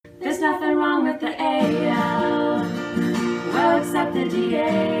with a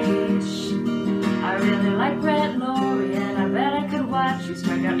DH. I really like Brett Lawrie, and I bet I could watch you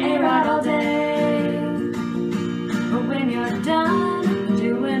strike out A-Rod all day. But when you're done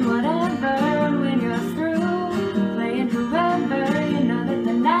doing whatever, when you're through playing whoever, you know that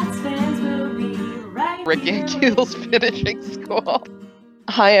the Nats fans will be right Rick here with Ankiel's you. finishing school.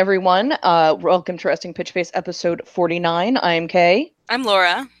 Hi, everyone. Welcome to Resting Pitch Face episode 49. I'm Kay. I'm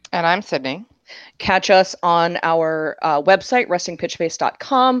Laura. And I'm Sydney. Catch us on our website,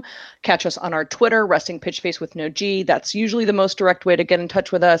 restingpitchface.com. Catch us on our Twitter, restingpitchface with no G. That's usually the most direct way to get in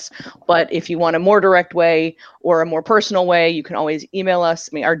touch with us. But if you want a more direct way or a more personal way, you can always email us.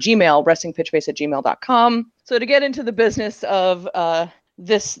 Our Gmail, restingpitchface@gmail.com. So to get into the business of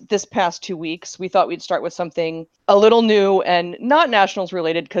this past 2 weeks, we thought we'd start with something a little new and not Nationals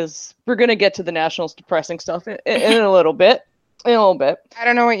related, because we're going to get to the Nationals depressing stuff in a little bit. In a little bit. I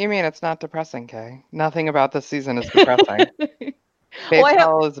don't know what you mean. It's not depressing, Kay. Nothing about this season is depressing. Well,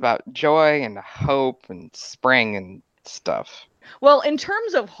 Baseball is about joy and hope and spring and stuff. Well, in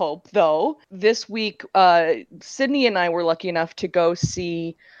terms of hope, though, this week, Sydney and I were lucky enough to go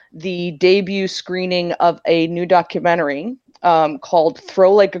see the debut screening of a new documentary called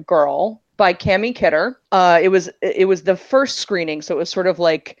Throw Like a Girl by Cami Kidder. It was the first screening, so it was sort of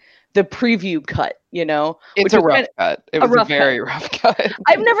like the preview cut, you know? It's a rough cut. It was a very rough cut.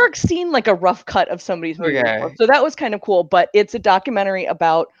 I've never seen like a rough cut of somebody's movie before, so that was kind of cool. But it's a documentary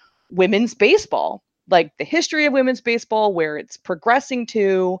about women's baseball, like the history of women's baseball, where it's progressing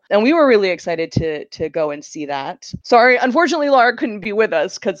to, and we were really excited to go and see that. Sorry, unfortunately, Laura couldn't be with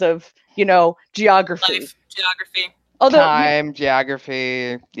us because of, geography. Life, geography. Although, time,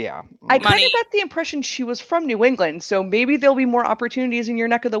 geography, yeah. I kind of got the impression she was from New England, so maybe there'll be more opportunities in your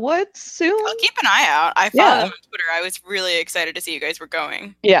neck of the woods soon. I'll keep an eye out. I follow them on Twitter. I was really excited to see you guys were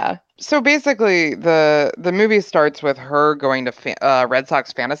going. Yeah. So basically, the movie starts with her going to Red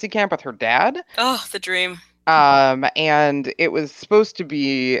Sox fantasy camp with her dad. Oh, the dream. And it was supposed to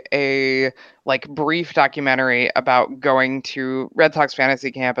be a brief documentary about going to Red Sox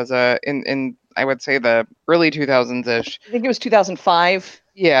fantasy camp as in I would say the early 2000s-ish. I think it was 2005.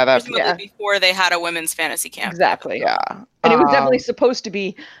 Yeah, that's before they had a women's fantasy camp. Exactly. Yeah. And it was definitely supposed to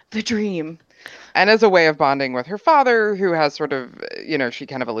be the dream. And as a way of bonding with her father, who has sort of, she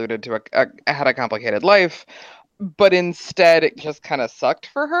kind of alluded to had a complicated life. But instead, it just kind of sucked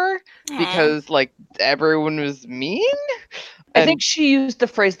for her because, everyone was mean. I think she used the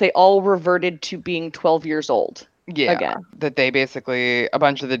phrase, they all reverted to being 12 years old. Yeah, again. That they basically, a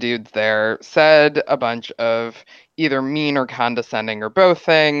bunch of the dudes there said a bunch of either mean or condescending or both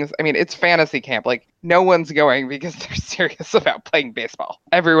things. I mean, it's fantasy camp. No one's going because they're serious about playing baseball.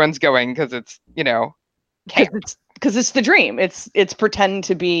 Everyone's going because it's, camp. Because it's the dream. It's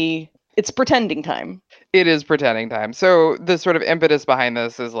pretending time. It is pretending time. So the sort of impetus behind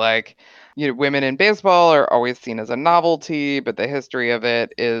this is women in baseball are always seen as a novelty, but the history of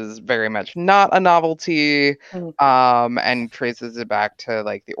it is very much not a novelty, and traces it back to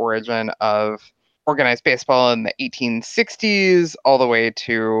the origin of organized baseball in the 1860s all the way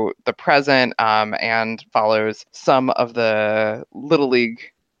to the present, and follows some of the Little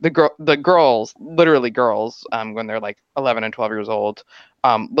League, the girls, literally girls, when they're 11 and 12 years old,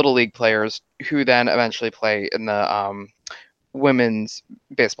 Little League players who then eventually play in the Women's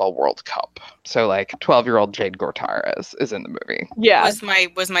Baseball World Cup. So 12-year-old Jade Gortara is in the movie. Yeah.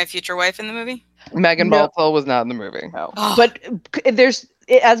 Was my future wife in the movie? Megan Baltzel was not in the movie. No. Oh. But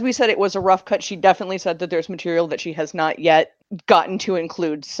as we said, it was a rough cut. She definitely said that there's material that she has not yet gotten to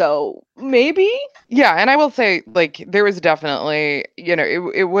include. So maybe? Yeah, and I will say, there was definitely,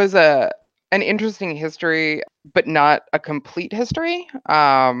 it was an interesting history, but not a complete history.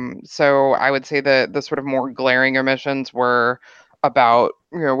 So I would say the sort of more glaring omissions were about,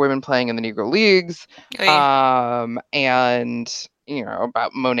 women playing in the Negro Leagues, and,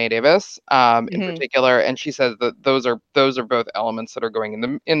 about Monet Davis, in particular. And she says that those are both elements that are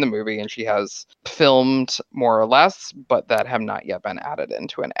going in the movie, and she has filmed more or less, but that have not yet been added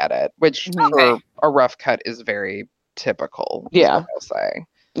into an edit, which for a rough cut is very typical. Yeah. I'll say.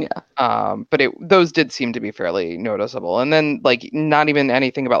 Yeah. But those did seem to be fairly noticeable. And then not even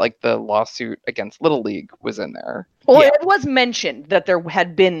anything about the lawsuit against Little League was in there. Well, it was mentioned that there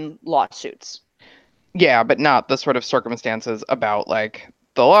had been lawsuits. Yeah, but not the sort of circumstances about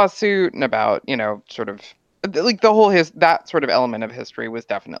the lawsuit and about, sort of the whole that sort of element of history was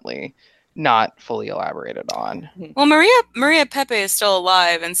definitely not fully elaborated on. Well, Maria Pepe is still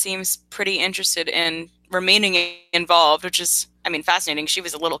alive and seems pretty interested in remaining involved, which is, fascinating. She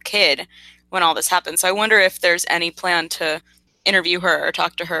was a little kid when all this happened. So I wonder if there's any plan to interview her or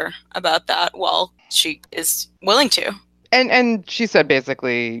talk to her about that while she is willing to. And she said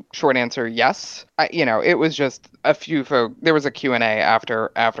basically short answer yes. It was just a few folk. There was a Q&A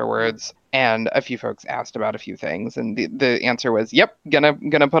afterwards, and a few folks asked about a few things, and the answer was yep,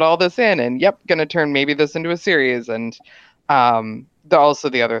 gonna put all this in, and yep, gonna turn maybe this into a series. And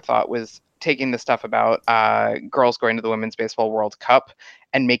the other thought was taking the stuff about girls going to the Women's Baseball World Cup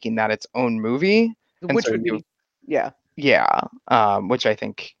and making that its own movie, and Which so would be, yeah. yeah, which I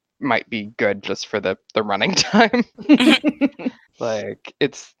think might be good just for the running time. Like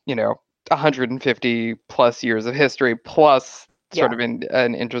it's 150 plus years of history plus sort of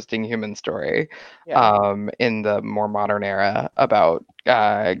an interesting human story in the more modern era about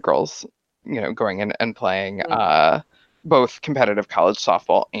girls going in and playing both competitive college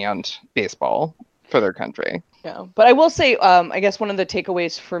softball and baseball for their country. Yeah, but I will say, I guess one of the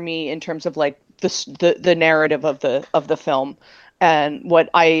takeaways for me in terms of like the narrative of the film, and what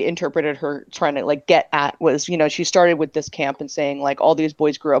I interpreted her trying to like get at was, she started with this camp and saying like all these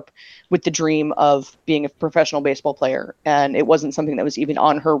boys grew up with the dream of being a professional baseball player, and it wasn't something that was even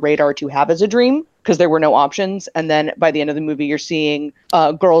on her radar to have as a dream because there were no options. And then by the end of the movie, you're seeing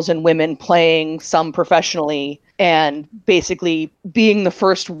girls and women playing, some professionally, and basically being the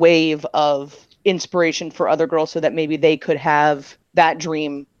first wave of inspiration for other girls so that maybe they could have that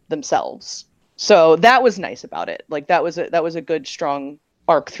dream themselves. So that was nice about it. Like that was a good strong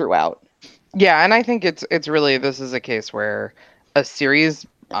arc throughout. Yeah, and I think it's really, this is a case where a series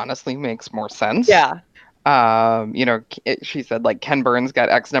honestly makes more sense. Yeah. She said like Ken Burns got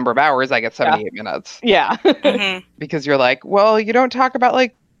X number of hours, I get 78 minutes. Yeah. Because you're like, well, you don't talk about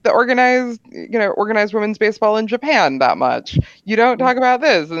like the organized women's baseball in Japan that much. You don't talk about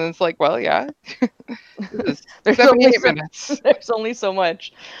this, and it's like, well, yeah. There's 78 minutes. There's only so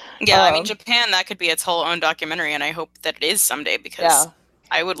much. Yeah, I mean, Japan, that could be its whole own documentary, and I hope that it is someday because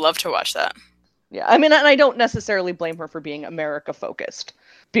I would love to watch that. Yeah, I mean, and I don't necessarily blame her for being America focused,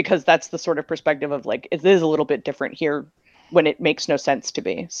 because that's the sort of perspective of like, it is a little bit different here when it makes no sense to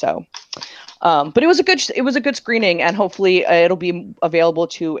be. So, but it was a good screening, and hopefully it'll be available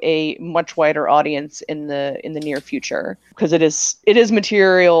to a much wider audience in the near future, because it is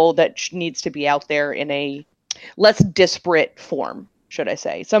material that needs to be out there in a less disparate form, should I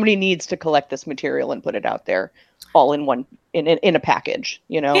say. Somebody needs to collect this material and put it out there all in one in a package,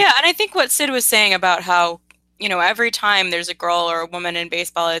 Yeah, and I think what Sid was saying about how every time there's a girl or a woman in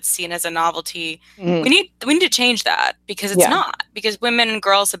baseball, it's seen as a novelty. We need to change that, because it's not. Because women and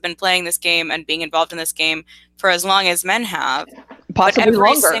girls have been playing this game and being involved in this game for as long as men have.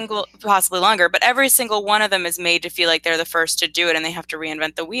 Possibly longer. But every single one of them is made to feel like they're the first to do it and they have to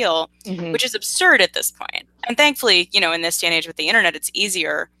reinvent the wheel, which is absurd at this point. And thankfully, in this day and age with the internet, it's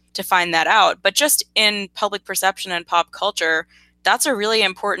easier to find that out. But just in public perception and pop culture, that's a really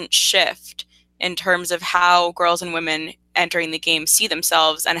important shift in terms of how girls and women entering the game see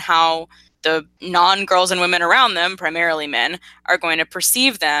themselves, and how the non-girls and women around them, primarily men, are going to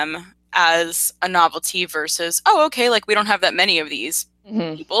perceive them as a novelty versus, oh, okay, like we don't have that many of these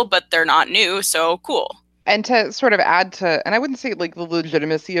people, but they're not new, so cool. And to sort of add to, and I wouldn't say like the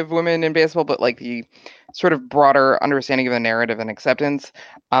legitimacy of women in baseball, but like the sort of broader understanding of the narrative and acceptance.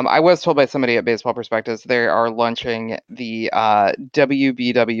 I was told by somebody at Baseball Perspectives they are launching the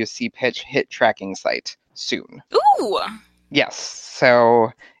WBWC pitch hit tracking site soon. Ooh. Yes.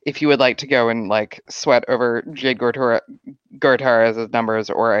 So if you would like to go and like sweat over Jade Gortaraz's numbers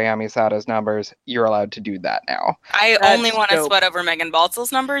or Ayami Sato's numbers, you're allowed to do that now. I only want to sweat over Megan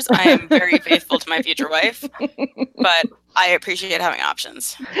Baltz's numbers. I am very faithful to my future wife, but I appreciate having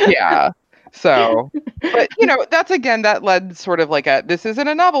options. Yeah. So, but that's again, that led sort of like this isn't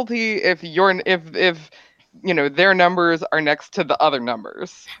a novelty if their numbers are next to the other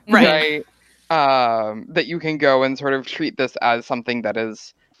numbers, right? That you can go and sort of treat this as something that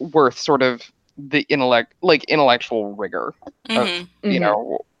is worth sort of the intellectual rigor of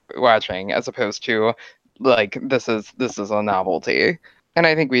watching, as opposed to like this is a novelty. And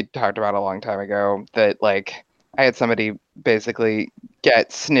I think we talked about a long time ago that like I had somebody basically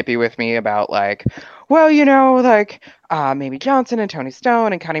get snippy with me about like, well, maybe Johnson and Tony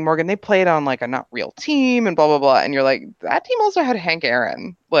Stone and Connie Morgan, they played on like a not real team and blah blah blah, and you're like, that team also had Hank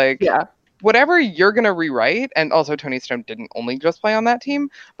Aaron, like whatever you're gonna rewrite, and also Tony Stone didn't only just play on that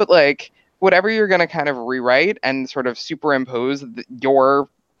team, but like whatever you're gonna kind of rewrite and sort of superimpose your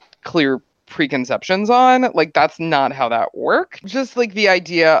clear preconceptions on, like that's not how that works. Just like the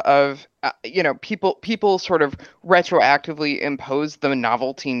idea of people sort of retroactively impose the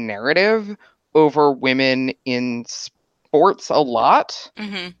novelty narrative over women in sports a lot,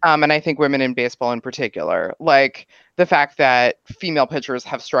 and I think women in baseball in particular, like the fact that female pitchers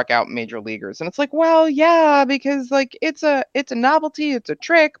have struck out major leaguers. And it's like, well, yeah, because like it's a novelty, it's a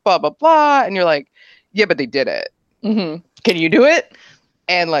trick, blah, blah, blah. And you're like, yeah, but they did it. Mm-hmm. Can you do it?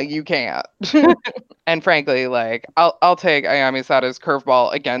 And like you can't. And frankly, like I'll take Ayami Sada's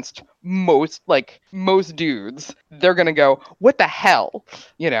curveball against most dudes. They're gonna go, what the hell?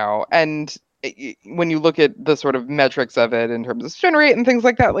 And when you look at the sort of metrics of it in terms of spin rate and things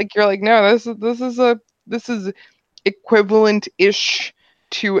like that, like you're like, no, this is equivalent-ish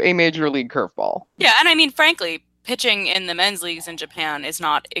to a major league curveball. Yeah, and I mean, frankly, pitching in the men's leagues in Japan is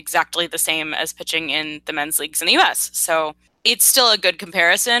not exactly the same as pitching in the men's leagues in the US. So it's still a good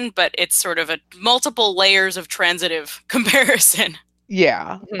comparison, but it's sort of a multiple layers of transitive comparison.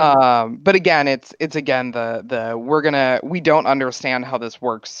 Yeah. But again, it's again we don't understand how this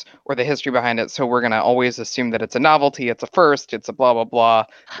works or the history behind it, so we're gonna always assume that it's a novelty, it's a first, it's a blah blah blah,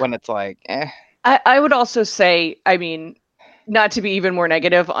 when it's like, eh. I would also say, I mean, not to be even more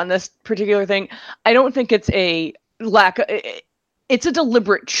negative on this particular thing, I don't think it's a it's a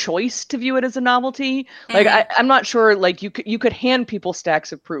deliberate choice to view it as a novelty. Like, I'm not sure, like, you could hand people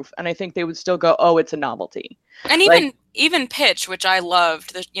stacks of proof, and I think they would still go, oh, it's a novelty. And even Pitch, which I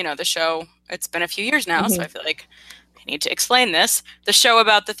loved, the show, it's been a few years now, so I feel like I need to explain this. The show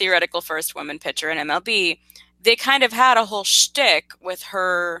about the theoretical first woman pitcher in MLB, they kind of had a whole shtick with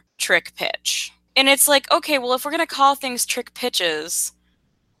her trick pitch. And it's like, okay, well, if we're going to call things trick pitches,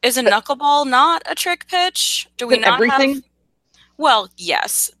 is a knuckleball not a trick pitch? Do we not everything? have... Well,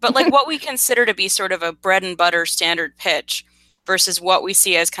 yes. But like what we consider to be sort of a bread and butter standard pitch versus what we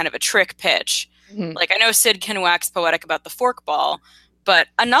see as kind of a trick pitch. Like, I know Sid can wax poetic about the forkball, but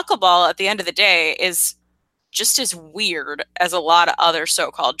a knuckleball at the end of the day is just as weird as a lot of other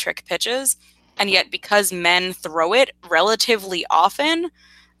so-called trick pitches. And yet, because men throw it relatively often,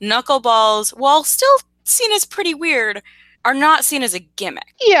 knuckleballs, while still seen as pretty weird, are not seen as a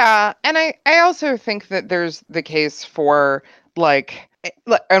gimmick. Yeah, and I also think that there's the case for, like,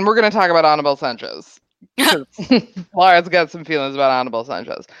 and we're going to talk about Anibal Sanchez. Laura's got some feelings about Anibal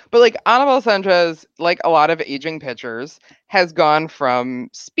Sanchez. But, like, Anibal Sanchez, like a lot of aging pitchers, has gone from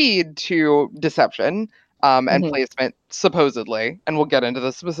speed to deception. And placement, supposedly, and we'll get into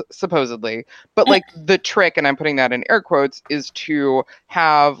this supposedly, but like the trick, and I'm putting that in air quotes, is to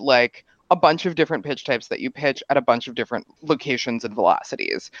have like a bunch of different pitch types that you pitch at a bunch of different locations and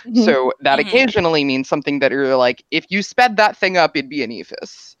velocities. So that occasionally means something that you're like, if you sped that thing up, it'd be an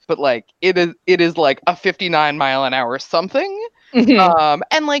ephus, but like it is like a 59 mile an hour something.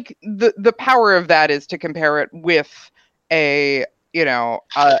 And like the power of that is to compare it with an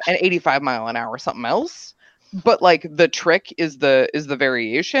 85 mile an hour something else. But like the trick is the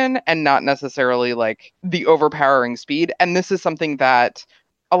variation and not necessarily like the overpowering speed. And this is something that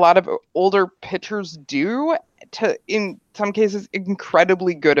a lot of older pitchers do to, in some cases,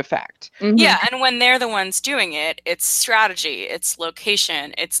 incredibly good effect. Yeah, and when they're the ones doing it, it's strategy, it's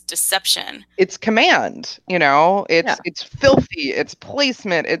location, it's deception. It's command, it's filthy, it's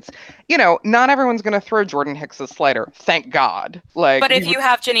placement, it's, not everyone's going to throw Jordan Hicks's slider, thank God. But if you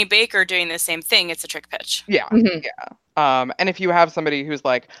have Jenny Baker doing the same thing, it's a trick pitch. Yeah, yeah. And if you have somebody who's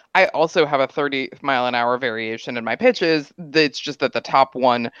like, I also have a 30 mile an hour variation in my pitches, it's just that the top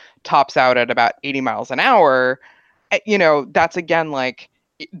one tops out at about 80 miles an hour, that's again like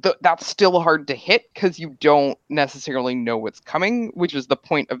that's still hard to hit because you don't necessarily know what's coming, which is the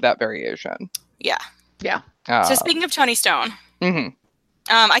point of that variation. Yeah. So speaking of Tony Stone,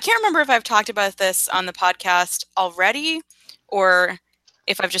 I can't remember if I've talked about this on the podcast already or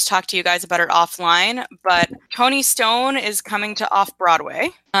if I've just talked to you guys about it offline, but Tony Stone is coming to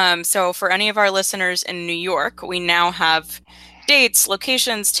Off-Broadway. So for any of our listeners in New York, we now have dates,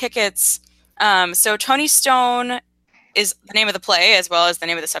 locations, tickets. So Tony Stone is the name of the play as well as the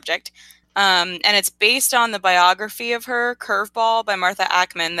name of the subject. And it's based on the biography of her, Curveball, by Martha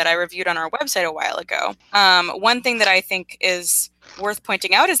Ackman, that I reviewed on our website a while ago. One thing that I think is worth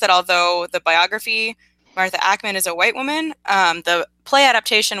pointing out is that although the biography, Martha Ackman, is a white woman, the play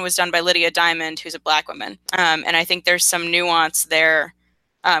adaptation was done by Lydia Diamond, who's a black woman. And I think there's some nuance there.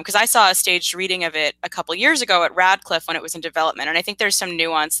 Because I saw a staged reading of it a couple years ago at Radcliffe when it was in development. And I think there's some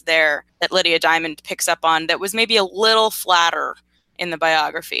nuance there that Lydia Diamond picks up on that was maybe a little flatter in the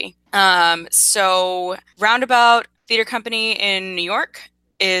biography. So Roundabout Theater Company in New York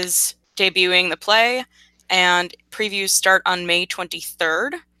is debuting the play, and previews start on May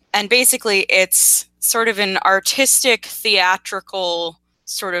 23rd. And basically it's sort of an artistic, theatrical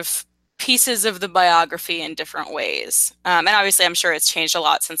sort of pieces of the biography in different ways. And obviously, I'm sure it's changed a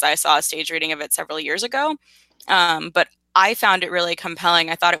lot since I saw a stage reading of it several years ago. But I found it really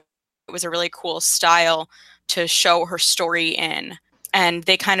compelling. I thought it was a really cool style to show her story in. And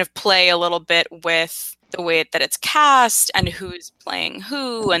they kind of play a little bit with the way that it's cast and who's playing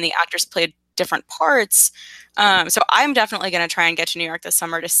who, and the actors played different parts. So I'm definitely going to try and get to New York this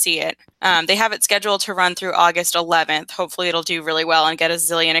summer to see it. They have it scheduled to run through August 11th. Hopefully it'll do really well and get a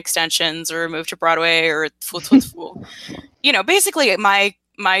zillion extensions or move to Broadway or you know, basically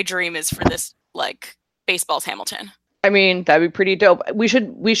my dream is for this, like, baseball's Hamilton. I mean, that'd be pretty dope. We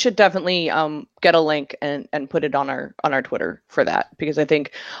should definitely get a link and put it on our Twitter for that, because I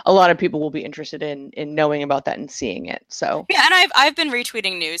think a lot of people will be interested in knowing about that and seeing it. So yeah, and I've been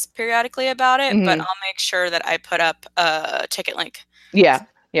retweeting news periodically about it, but I'll make sure that I put up a ticket link. Yeah.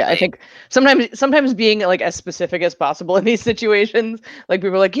 Yeah, I think sometimes being like as specific as possible in these situations, like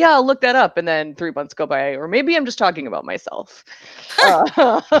people are like, yeah, I'll look that up, and then 3 months go by, or maybe I'm just talking about myself.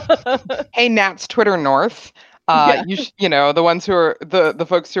 Hey, Nats Twitter North. You know, the ones who are the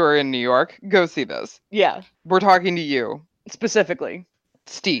folks who are in New York, go see this. Yeah, we're talking to you specifically,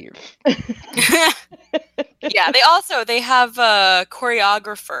 Steve. Yeah, they have a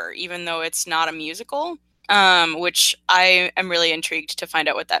choreographer, even though it's not a musical, which I am really intrigued to find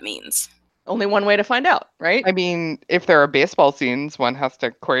out what that means. Only one way to find out, right? I mean, if there are baseball scenes, one has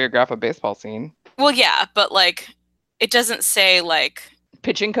to choreograph a baseball scene. Well, yeah, but like, it doesn't say like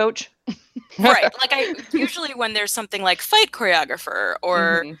pitching coach. Right. Like, I usually when there's something like fight choreographer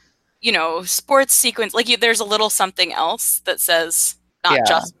or you know, sports sequence, like there's a little something else that says not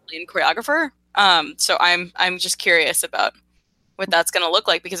just in choreographer. So I'm just curious about what that's going to look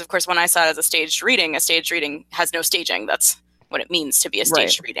like, because of course when I saw it as a staged reading has no staging. That's what it means to be a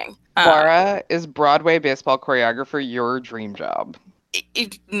staged reading. Laura, is Broadway baseball choreographer your dream job?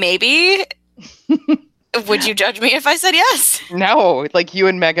 Maybe. Would you judge me if I said yes? No, like you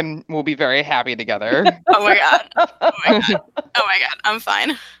and Megan will be very happy together. Oh my god. Oh my god. Oh my god. I'm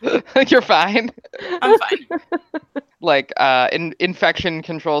fine. You're fine. I'm fine. Like infection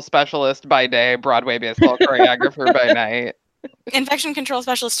control specialist by day, Broadway baseball choreographer by night. Infection control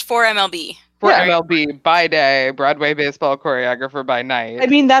specialist for MLB. For MLB by day, Broadway baseball choreographer by night. I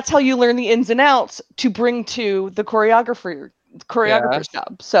mean, that's how you learn the ins and outs to bring to the choreographer's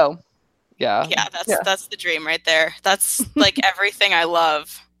job. So yeah, that's the dream right there. That's like everything I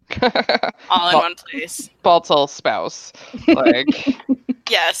love, all in one place. Baltzell spouse, like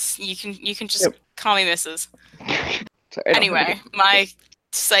yes, you can just call me Mrs. Anyway, my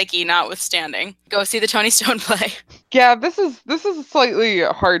psyche notwithstanding, go see the Tony Stone play. Yeah, this is a slightly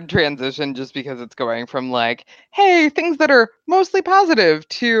hard transition just because it's going from like, hey, things that are mostly positive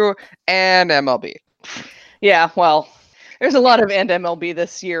to and MLB. Yeah, well, there's a lot of and MLB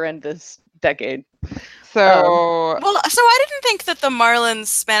this year and this decade. So so I didn't think that the Marlins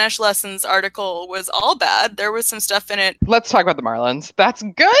Spanish lessons article was all bad. There was some stuff in it. Let's talk about the Marlins. That's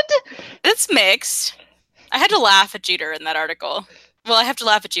good. It's mixed. I had to laugh at Jeter in that article. Well, I have to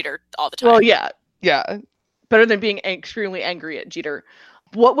laugh at Jeter all the time. Well, yeah. Yeah. Better than being extremely angry at Jeter.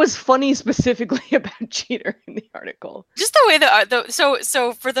 What was funny specifically about Jeter in the article? Just the way that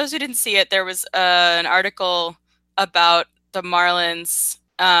so for those who didn't see it, there was an article about the Marlins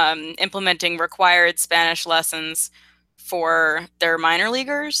implementing required Spanish lessons for their minor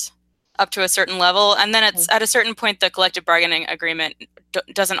leaguers up to a certain level, and then it's at a certain point the collective bargaining agreement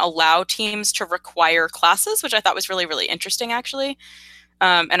doesn't allow teams to require classes, which I thought was really, really interesting, actually.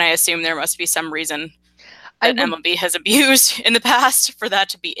 And I assume there must be some reason that MLB has abused in the past for that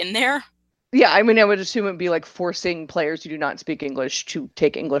to be in there. Yeah, I mean, I would assume it'd be like forcing players who do not speak English to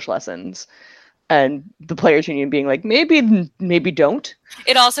take English lessons, and the players union being like, maybe don't.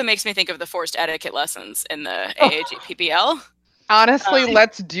 It also makes me think of the forced etiquette lessons in the AAGPBL. Honestly,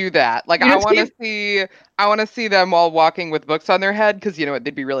 let's do that. Like, I want to see them all walking with books on their head, because you know what,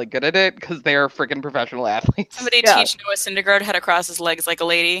 they'd be really good at it because they are freaking professional athletes. Somebody teach Noah Syndergaard how to cross his legs like a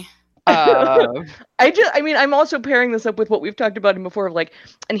lady. I'm also pairing this up with what we've talked about before of like,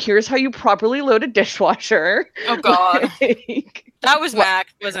 and here's how you properly load a dishwasher. Oh god. That was Mac,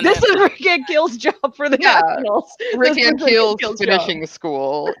 wasn't it? This is Rick Ankiel's job for the Nationals. Rick Ankiel's finishing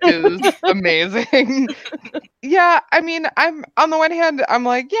school is amazing. Yeah, I mean, I'm on the one hand, I'm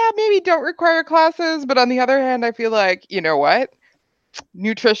like, yeah, maybe don't require classes, but on the other hand, I feel like, you know what?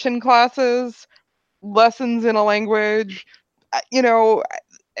 Nutrition classes, lessons in a language, you know,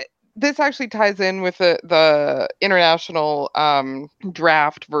 this actually ties in with the international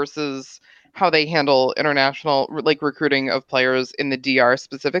draft versus how they handle international like recruiting of players in the DR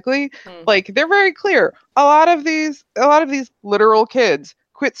specifically. Like, they're very clear. A lot of these literal kids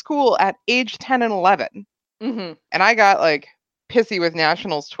quit school at age 10 and 11. Mm-hmm. And I got like pissy with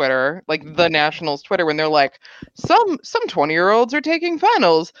Nationals Twitter, like the Nationals Twitter, when they're like, some 20-year-olds are taking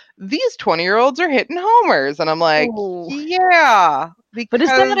finals. These 20-year-olds are hitting homers, and I'm like, Ooh. yeah, because But is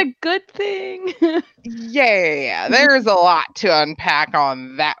that a good thing? yeah, there's a lot to unpack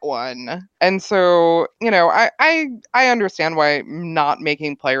on that one. And so, I understand why not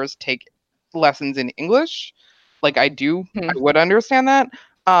making players take lessons in English. Like I would understand that.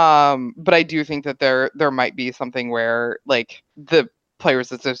 But I do think that there might be something where like the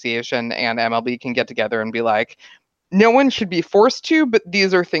Players Association and MLB can get together and be like, no one should be forced to, but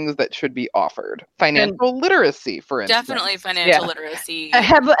these are things that should be offered. Financial literacy, for instance. Definitely financial literacy.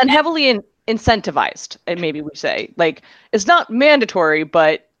 And heavily incentivized, and maybe we say. Like, it's not mandatory,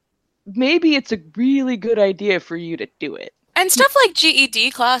 but maybe it's a really good idea for you to do it. And stuff like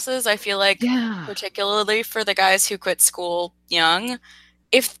GED classes, I feel like, particularly for the guys who quit school young,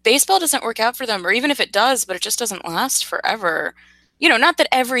 if baseball doesn't work out for them, or even if it does, but it just doesn't last forever, not that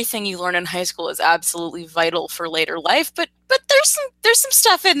everything you learn in high school is absolutely vital for later life, but there's some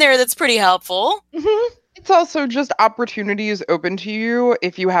stuff in there that's pretty helpful. Mm-hmm. It's also just opportunities open to you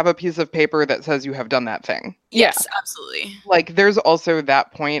if you have a piece of paper that says you have done that thing. Yes, absolutely. Like there's also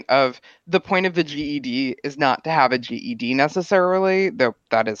that point of the point of the GED is not to have a GED necessarily, though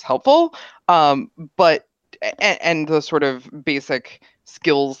that is helpful. But the sort of basic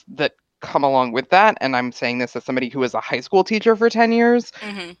skills that come along with that, and I'm saying this as somebody who was a high school teacher for 10 years,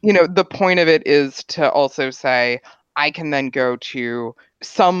 the point of it is to also say, I can then go to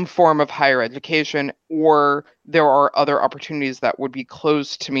some form of higher education, or there are other opportunities that would be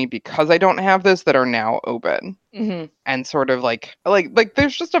closed to me because I don't have this that are now open. Mm-hmm. And sort of like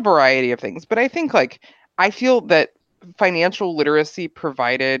there's just a variety of things. But I think I feel that financial literacy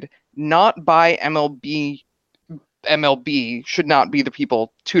provided not by MLB should not be the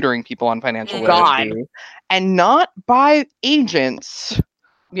people tutoring people on financial literacy, and not by agents.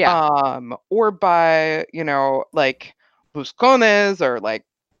 Or by, like buscones or like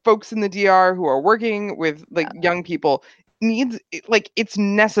folks in the DR who are working with like young people. It's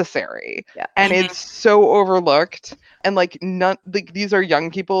necessary. And it's so overlooked. And these are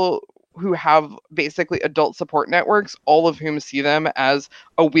young people who have basically adult support networks, all of whom see them as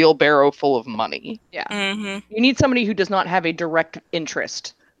a wheelbarrow full of money. You need somebody who does not have a direct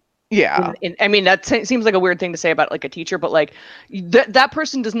interest. I mean, that seems like a weird thing to say about like a teacher, but like that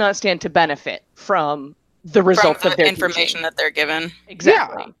person does not stand to benefit from the results of their information teaching that they're given.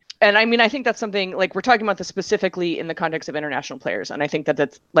 Exactly. Yeah. And I mean, I think that's something like we're talking about this specifically in the context of international players, and I think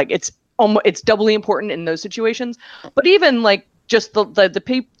that's like it's doubly important in those situations. But even like just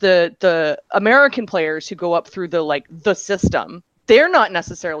the American players who go up through the system, they're not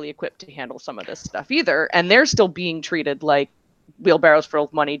necessarily equipped to handle some of this stuff either, and they're still being treated like wheelbarrows full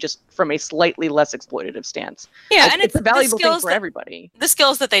of money, just from a slightly less exploitative stance. Yeah, and it's a valuable thing for everybody. The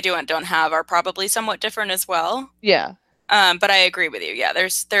skills that they do and don't have are probably somewhat different as well. Yeah. But I agree with you. Yeah,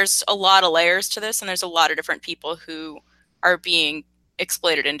 there's a lot of layers to this, and there's a lot of different people who are being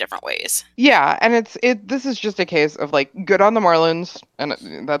exploited in different ways. Yeah, and this is just a case of like good on the Marlins,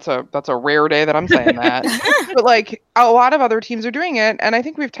 and that's a rare day that I'm saying that. But like a lot of other teams are doing it, and I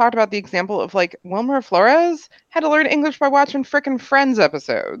think we've talked about the example of like Wilmer Flores had to learn English by watching frickin' Friends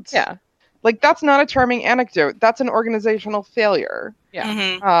episodes. Yeah. Like that's not a charming anecdote. That's an organizational failure.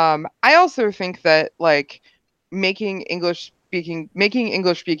 Yeah. I also think that like making English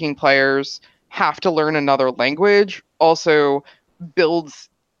speaking players have to learn another language also builds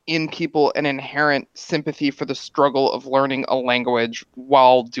in people an inherent sympathy for the struggle of learning a language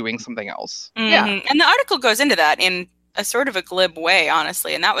while doing something else. Yeah. And the article goes into that in a sort of a glib way,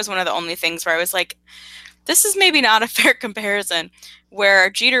 honestly. And that was one of the only things where I was like, this is maybe not a fair comparison, where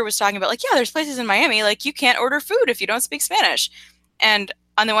Jeter was talking about like, yeah, there's places in Miami, like you can't order food if you don't speak Spanish. And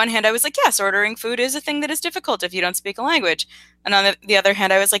on the one hand, I was like, yes, ordering food is a thing that is difficult if you don't speak a language. And on the other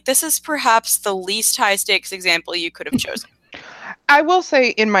hand, I was like, this is perhaps the least high stakes example you could have chosen. I will say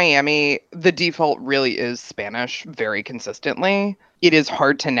in Miami, the default really is Spanish very consistently. It is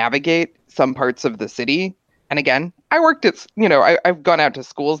hard to navigate some parts of the city. And again, I worked at, I've gone out to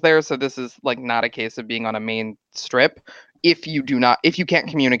schools there. So this is like not a case of being on a main strip if you can't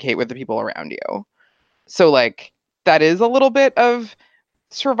communicate with the people around you. So like that is a little bit of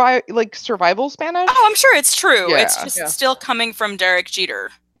survival Spanish. Oh, I'm sure it's true. Yeah. It's just still coming from Derek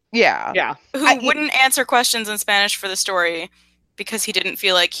Jeter. Yeah. Yeah. Who wouldn't answer questions in Spanish for the story because he didn't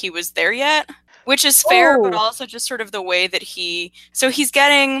feel like he was there yet, which is fair, but also just sort of the way that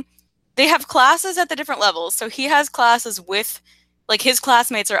they have classes at the different levels. So he has classes with like his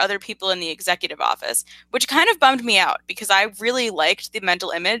classmates or other people in the executive office, which kind of bummed me out because I really liked the mental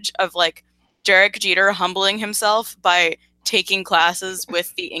image of like Derek Jeter humbling himself by taking classes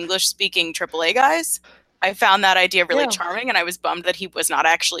with the English-speaking AAA guys. I found that idea really charming, and I was bummed that he was not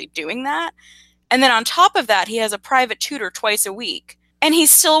actually doing that. And then on top of that, he has a private tutor twice a week, and he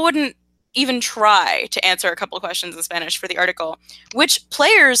still wouldn't even try to answer a couple of questions in Spanish for the article, which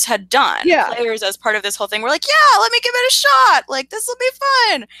players had done. Yeah. Players, as part of this whole thing, were like, yeah, let me give it a shot. Like, this will be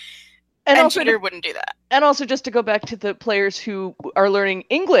fun. And also Tutor wouldn't do that. And also, just to go back to the players who are learning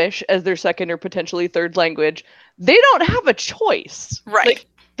English as their second or potentially third language, they don't have a choice. Right. Like,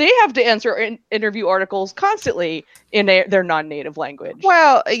 they have to answer interview articles constantly in their non-native language.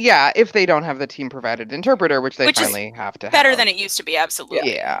 Well, yeah, if they don't have the team-provided interpreter, which they finally have to have. Better than it used to be,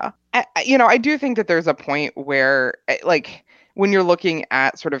 absolutely. Yeah. I do think that there's a point where, like, when you're looking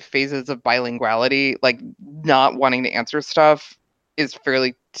at sort of phases of bilinguality, like, not wanting to answer stuff is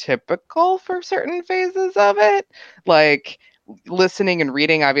fairly typical for certain phases of it. Like, listening and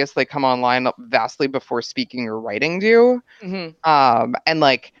reading obviously come online vastly before speaking or writing do. Mm-hmm. And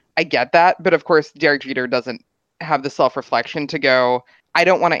like, I get that, but of course Derek Jeter doesn't have the self-reflection to go, I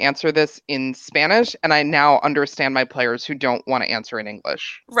don't want to answer this in Spanish, and I now understand my players who don't want to answer in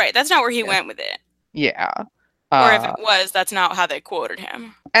English. Right, that's not where he went with it. Yeah. Or if it was, that's not how they quoted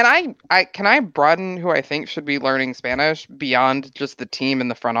him. And I can I broaden who I think should be learning Spanish beyond just the team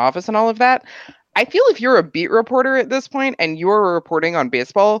and the front office and all of that? I feel if you're a beat reporter at this point and you're reporting on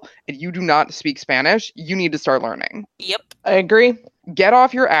baseball and you do not speak Spanish, you need to start learning. Yep. I agree. Get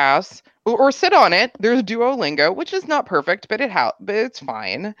off your ass or sit on it. There's Duolingo, which is not perfect, but but it's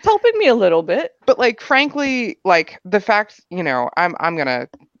fine. It's helping me a little bit. But like, frankly, like the fact, I'm going to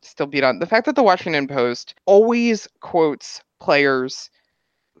still beat on the fact that the Washington Post always quotes players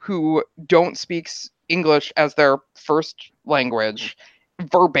who don't speak English as their first language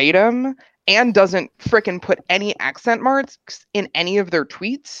verbatim and doesn't frickin' put any accent marks in any of their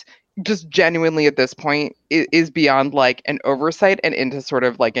tweets, just genuinely at this point is beyond like an oversight and into sort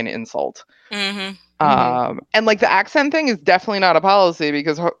of like an insult. Mm-hmm. And like the accent thing is definitely not a policy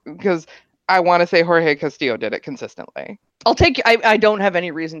because I want to say Jorge Castillo did it consistently. I don't have any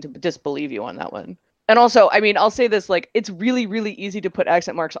reason to disbelieve you on that one. And also, I mean, I'll say this, like, it's really, really easy to put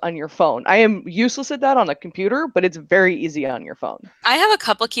accent marks on your phone. I am useless at that on a computer, but it's very easy on your phone. I have a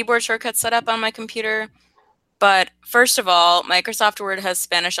couple keyboard shortcuts set up on my computer, but first of all, Microsoft Word has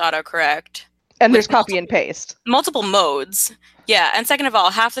Spanish autocorrect. And there's copy and paste. Multiple modes. Yeah, and second of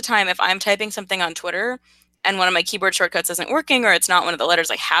all, half the time if I'm typing something on Twitter and one of my keyboard shortcuts isn't working or it's not one of the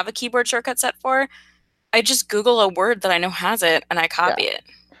letters I have a keyboard shortcut set for, I just Google a word that I know has it and I copy it.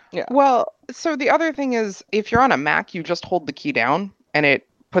 Yeah. Well, so the other thing is, if you're on a Mac, you just hold the key down, and it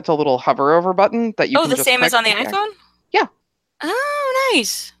puts a little hover over button that you can just same as on the click. iPhone? Yeah. Oh,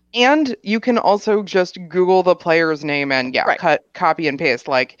 nice. And you can also just Google the player's name and copy and paste.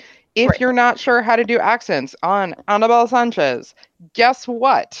 Like, if you're not sure how to do accents on Anibal Sanchez, guess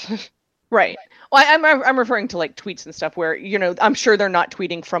what? Right. Well, I'm referring to like tweets and stuff where, I'm sure they're not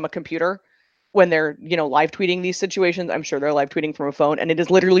tweeting from a computer. When they're, live tweeting these situations, I'm sure they're live tweeting from a phone, and it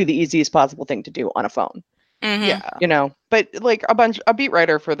is literally the easiest possible thing to do on a phone. Mm-hmm. Yeah. But like a beat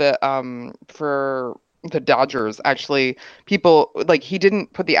writer for the Dodgers, actually, people like he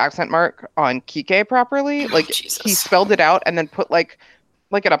didn't put the accent mark on Kike properly. Like he spelled it out and then put like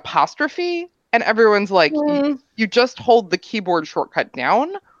an apostrophe, and everyone's like, you just hold the keyboard shortcut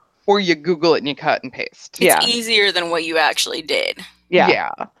down, or you Google it and you cut and paste. It's easier than what you actually did.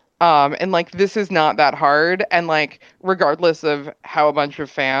 Yeah. And like, this is not that hard. And like, regardless of how a bunch of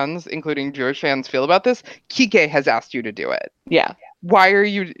fans, including Jewish fans, feel about this, Kike has asked you to do it. Yeah. Why are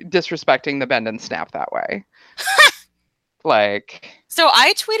you disrespecting the bend and snap that way? So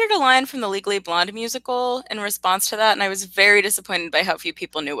I tweeted a line from the Legally Blonde musical in response to that, and I was very disappointed by how few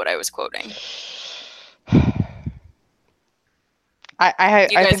people knew what I was quoting. I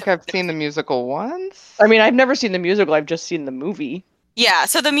think I've seen the musical once. I mean, I've never seen the musical. I've just seen the movie. Yeah,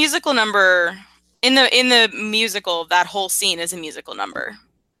 so the musical number in the musical, that whole scene is a musical number.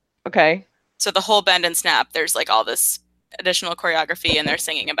 Okay. So the whole bend and snap, there's like all this additional choreography and they're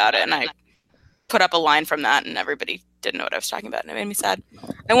singing about it, and I put up a line from that and everybody didn't know what I was talking about and it made me sad.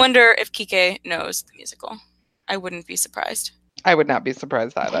 I wonder if Kike knows the musical. I wouldn't be surprised. I would not be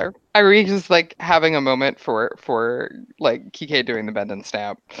surprised either. Are we just like having a moment for like Kike doing the bend and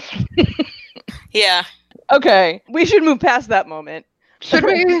snap? Yeah. Okay. We should move past that moment. Should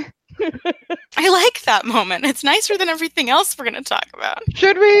we? I like that moment. It's nicer than everything else we're going to talk about.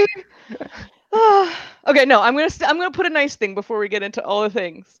 Should we? Okay, no, I'm gonna put a nice thing before we get into all the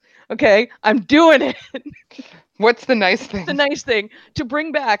things. Okay, I'm doing it. What's the nice thing? The nice thing to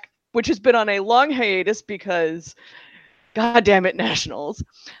bring back, which has been on a long hiatus because, God damn it, Nationals.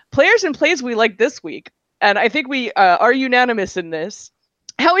 Players and plays we like this week. And I think we are unanimous in this.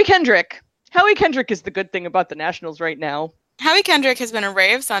 Howie Kendrick. Howie Kendrick is the good thing about the Nationals right now. Howie Kendrick has been a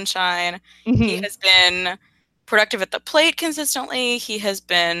ray of sunshine. He has been productive at the plate consistently. He has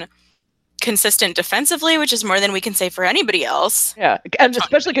been consistent defensively, which is more than we can say for anybody else. Yeah, and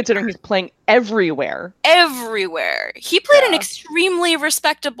especially considering he's playing everywhere. Everywhere. He played an extremely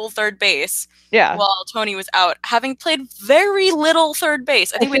respectable third base while Tony was out, having played very little third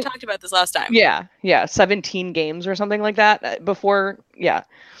base. I think we talked about this last time. Yeah, 17 games or something like that before. Yeah.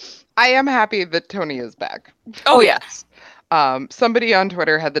 I am happy that Tony is back. Oh, yes. Somebody on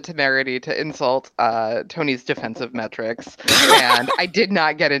Twitter had the temerity to insult Tony's defensive metrics, and I did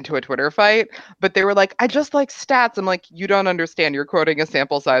not get into a Twitter fight, but they were like, I just like stats. I'm like, you don't understand. You're quoting a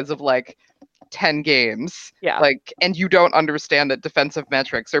sample size of like 10 games. Yeah. Like, and you don't understand that defensive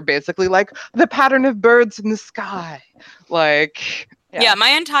metrics are basically like the pattern of birds in the sky. Like... Yeah, my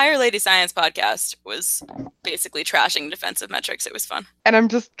entire Lady Science podcast was basically trashing defensive metrics. It was fun. And I'm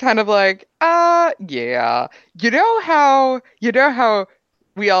just kind of like, yeah. You know how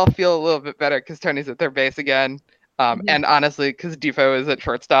we all feel a little bit better because Tony's at third base again. And honestly, because Defoe is at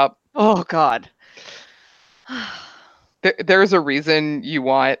shortstop. Oh, God. There's a reason you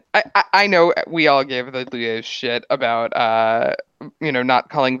want... I know we all gave the Leo shit about, not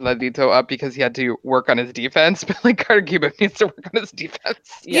calling Vladito up because he had to work on his defense, but like Carter Kieboom needs to work on his defense.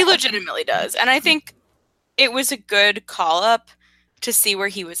 He legitimately does. And I think it was a good call up to see where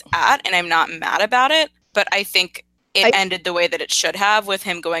he was at, and I'm not mad about it, but I think it ended the way that it should have with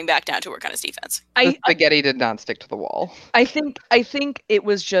him going back down to work on his defense. The spaghetti did not stick to the wall. I think it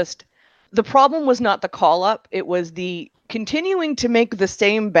was just... The problem was not the call-up. It was the continuing to make the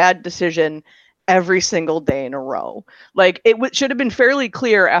same bad decision every single day in a row. Like, it should have been fairly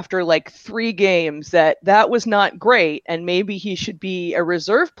clear after, like, 3 games that was not great, and maybe he should be a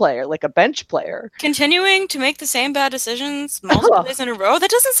reserve player, like a bench player. Continuing to make the same bad decisions multiple days in a row?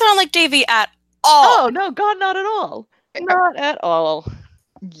 That doesn't sound like Davey at all. Oh, no, God, not at all. Not at all.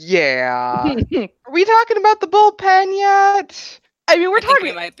 Yeah. Are we talking about the bullpen yet? I mean,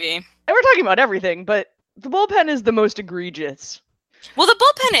 we might be. We're talking about everything, but the bullpen is the most egregious. Well, the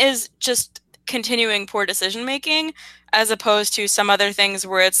bullpen is just continuing poor decision making, as opposed to some other things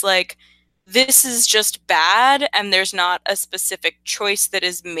where it's like, this is just bad, and there's not a specific choice that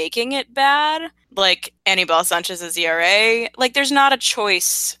is making it bad. Like Anibal Sanchez's ERA, like there's not a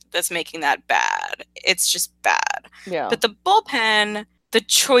choice that's making that bad. It's just bad. Yeah. But the bullpen, the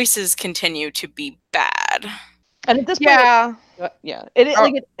choices continue to be bad. And at this point,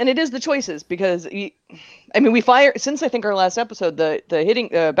 it is the choices because we fire since I think our last episode the hitting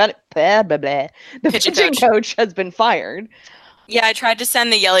pitching coach has been fired. Yeah, I tried to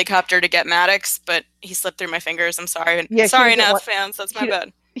send the helicopter to get Maddox, but he slipped through my fingers. I'm sorry. Yeah, sorry, Nats fans. That's my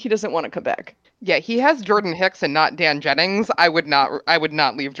bad. He doesn't want to come back. Yeah, he has Jordan Hicks and not Dan Jennings. I would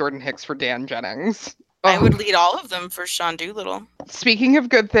not leave Jordan Hicks for Dan Jennings. I would lead all of them for Sean Doolittle. Speaking of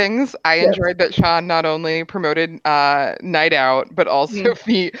good things, I enjoyed that Sean not only promoted Night Out, but also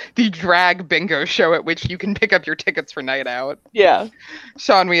the drag bingo show at which you can pick up your tickets for Night Out. Yeah.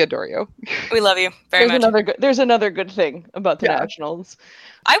 Sean, we adore you. We love you very much. There's another good thing about the Nationals.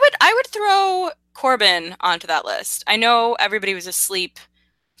 I would throw Corbin onto that list. I know everybody was asleep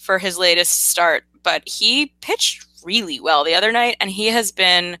for his latest start, but he pitched really well the other night, and he has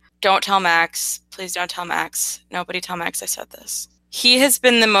been... Don't tell Max. Please don't tell Max. Nobody tell Max I said this. He has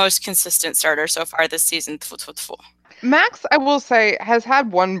been the most consistent starter so far this season. Max, I will say, has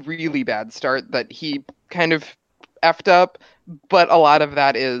had one really bad start that he kind of effed up, but a lot of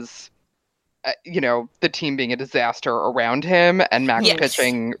that is, the team being a disaster around him and Max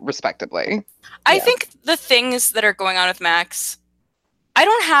pitching respectively. I think the things that are going on with Max, I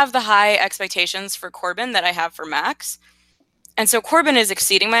don't have the high expectations for Corbin that I have for Max. And so Corbin is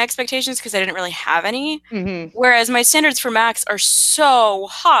exceeding my expectations because I didn't really have any. Mm-hmm. Whereas my standards for Max are so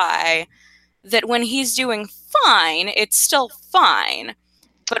high that when he's doing fine, it's still fine.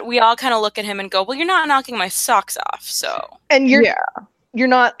 But we all kind of look at him and go, well, you're not knocking my socks off, so. And you're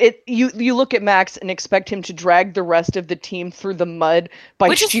not you look at Max and expect him to drag the rest of the team through the mud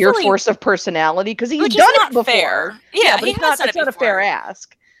by sheer force of personality because he's done it before. Fair. Yeah, but it's not a fair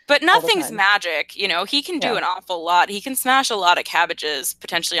ask. But nothing's magic, he can do an awful lot. He can smash a lot of cabbages,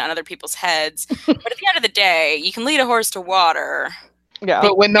 potentially on other people's heads. But at the end of the day, you can lead a horse to water. Yeah.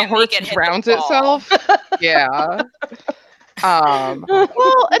 But when the horse drowns itself, yeah. Well, and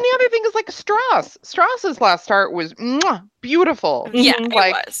the other thing is like Strauss. Strauss's last start was beautiful. Yeah, it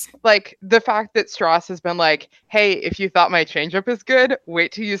was. Like the fact that Strauss has been like, hey, if you thought my changeup is good,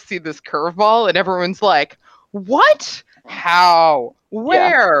 wait till you see this curveball. And everyone's like, what? How?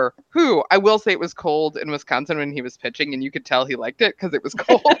 Where? Who? I will say it was cold in Wisconsin when he was pitching, and you could tell he liked it because it was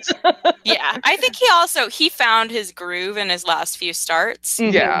cold. Yeah, I think he found his groove in his last few starts.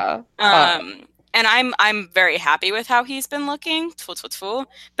 Yeah. And I'm very happy with how he's been looking.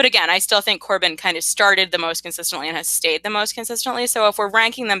 But again, I still think Corbin kind of started the most consistently and has stayed the most consistently. So if we're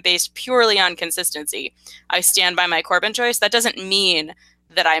ranking them based purely on consistency, I stand by my Corbin choice. That doesn't mean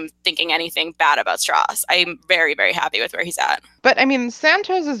that I'm thinking anything bad about Strauss. I'm very, very happy with where he's at. But I mean,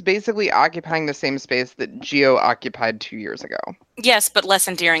 Sanchez is basically occupying the same space that Gio occupied 2 years ago. Yes, but less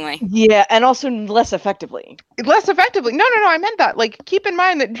endearingly. Yeah, and also less effectively. Less effectively. No, I meant that. Like, keep in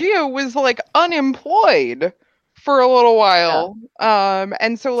mind that Gio was like unemployed for a little while. Yeah.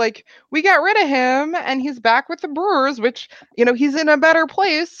 And so like we got rid of him and he's back with the Brewers, which, he's in a better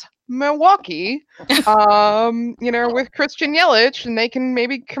place. Milwaukee, with Christian Yelich, and they can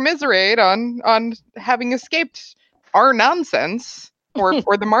maybe commiserate on having escaped our nonsense or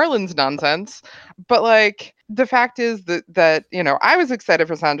the Marlins nonsense. But like the fact is that I was excited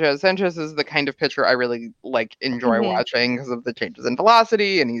for Sanchez. Sanchez is the kind of pitcher I really enjoy watching because of the changes in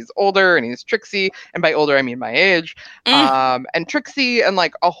velocity, and he's older and he's tricksy, and by older I mean my age, and tricksy, and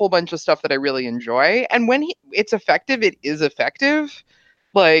like a whole bunch of stuff that I really enjoy. And when it's effective, it is effective.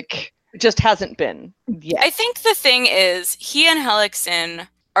 Like, just hasn't been yet. I think the thing is, he and Hellickson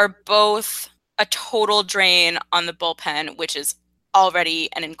are both a total drain on the bullpen, which is already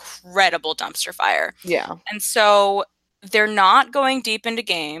an incredible dumpster fire. Yeah. And so they're not going deep into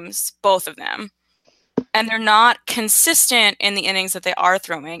games, both of them. And they're not consistent in the innings that they are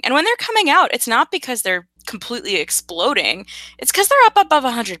throwing. And when they're coming out, it's not because they're completely exploding. It's because they're up above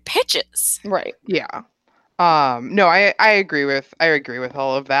 100 pitches. Right. Yeah. No, I agree with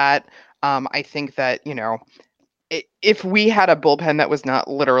all of that. I think that, if we had a bullpen that was not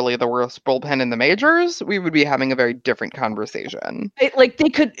literally the worst bullpen in the majors, we would be having a very different conversation.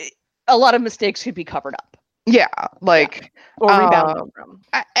 A lot of mistakes could be covered up. Yeah, or rebounded from.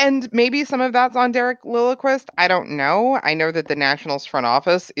 And maybe some of that's on Derek Lilliquist. I don't know. I know that the Nationals front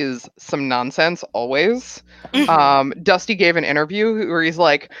office is some nonsense always. Dusty gave an interview where he's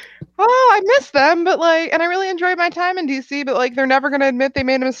like, "Oh, I miss them, but and I really enjoyed my time in DC, but they're nenever going to admit they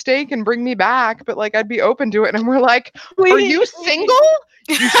made a mistake and bring me back, but I'd be open to it." And we're like, "Are you single?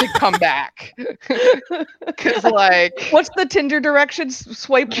 You should come back." Because what's the Tinder directions?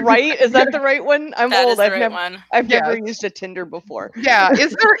 Swipe right? Is that the right one? I'm that old. I've never used a Tinder before. Yeah.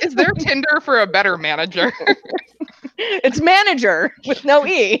 Is there Tinder for a better manager? It's manager with no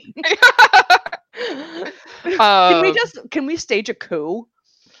E. Can we stage a coup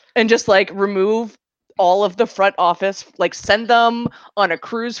and just remove all of the front office, send them on a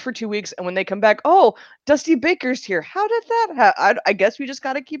cruise for 2 weeks, and when they come back, oh, Dusty Baker's here. How did that happen? I guess we just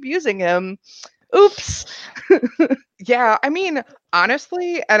got to keep using him. Oops. Yeah, I mean,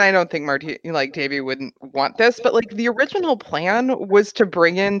 honestly, and I don't think Davey wouldn't want this, but the original plan was to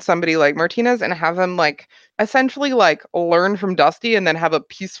bring in somebody like Martinez and have him essentially learn from Dusty and then have a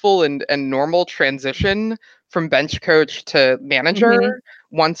peaceful and normal transition from bench coach to manager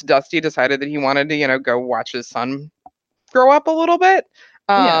once Dusty decided that he wanted to, go watch his son grow up a little bit.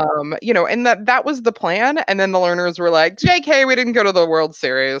 And that was the plan. And then the learners were like, JK, we didn't go to the World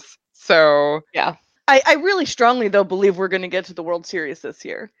Series. So yeah, I really strongly though believe we're going to get to the World Series this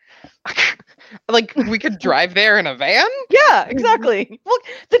year. We could drive there in a van. Yeah, exactly. Well,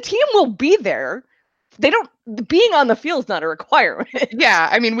 the team will be there. Being on the field is not a requirement. Yeah,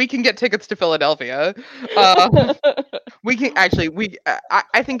 I mean, we can get tickets to Philadelphia. We can actually.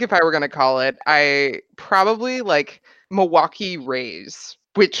 I think if I were going to call it, I probably Milwaukee Rays,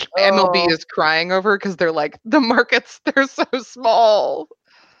 which MLB is crying over because they're the markets, they're so small.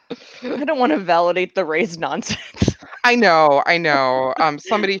 I don't want to validate the Rays nonsense. I know.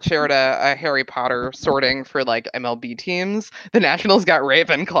 Somebody shared a Harry Potter sorting for MLB teams. The Nationals got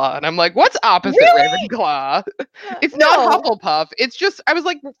Ravenclaw, and I'm like, what's opposite Ravenclaw? It's not Hufflepuff. It's just, I was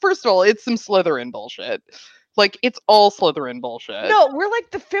like, first of all, it's some Slytherin bullshit. It's all Slytherin bullshit. No, we're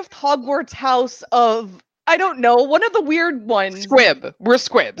the fifth Hogwarts house of, I don't know, one of the weird ones. Squib. We're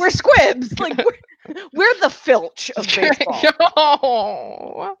squibs. We're squibs. We're the Filch of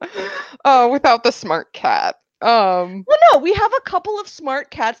baseball. Without the smart cat. Well, no, we have a couple of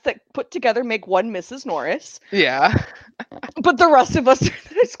smart cats that put together make one Mrs. Norris. Yeah. But the rest of us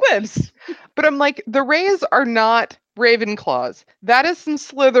are squibs. But I'm the Rays are not Ravenclaws. That is some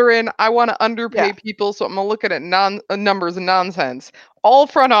Slytherin. I want to underpay people, so I'm going to look at numbers and nonsense. All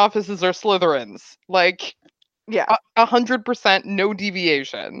front offices are Slytherins. 100% no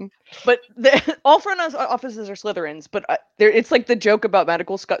deviation. But all front offices are Slytherins, but it's like the joke about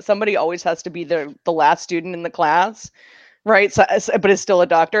medical school. Somebody always has to be the last student in the class, right? So, but is still a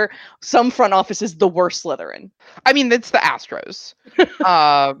doctor. Some front office is the worst Slytherin. I mean, it's the Astros.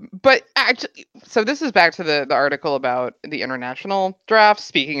 But actually, so this is back to the article about the international draft.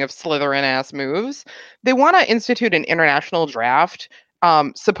 Speaking of Slytherin-ass moves, they want to institute an international draft,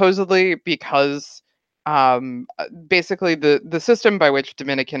 supposedly because basically the system by which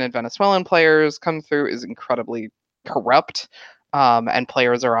Dominican and Venezuelan players come through is incredibly corrupt, and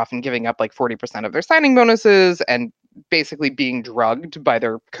players are often giving up like 40% of their signing bonuses and basically being drugged by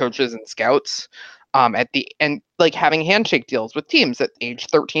their coaches and scouts at the end, like having handshake deals with teams at age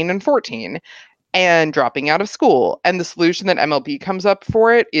 13 and 14 and dropping out of school. And the solution that MLB comes up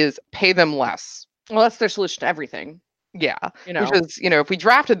for it is pay them less. Well, that's their solution to everything. Yeah, Which is, if we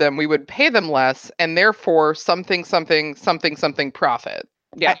drafted them, we would pay them less and therefore something profit.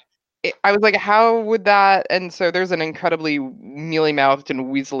 Yeah. I was like, how would that? And so there's an incredibly mealy-mouthed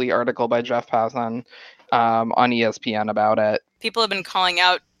and weaselly article by Jeff Passan on ESPN about it. People have been calling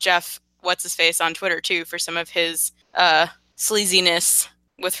out Jeff What's-His-Face on Twitter, too, for some of his sleaziness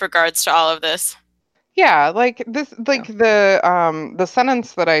with regards to all of this. Yeah, like this, like the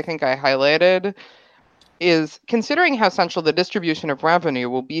sentence that I think I highlighted is, considering how central the distribution of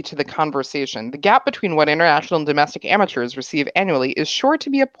revenue will be to the conversation, the gap between what international and domestic amateurs receive annually is sure to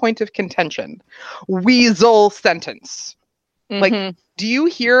be a point of contention. Weasel sentence. Like, do you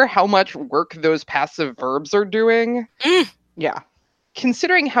hear how much work those passive verbs are doing? Yeah.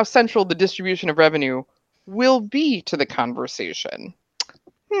 Considering how central the distribution of revenue will be to the conversation.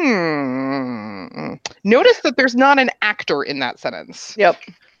 Notice that there's not an actor in that sentence. Yep.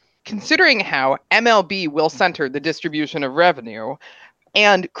 Considering how MLB will center the distribution of revenue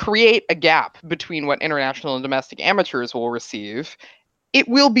and create a gap between what international and domestic amateurs will receive, it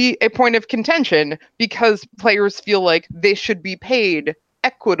will be a point of contention because players feel like they should be paid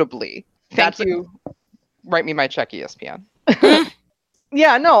equitably. Thank you. Write me my check, ESPN.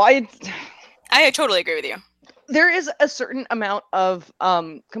 Yeah, no, I totally agree with you. There is a certain amount of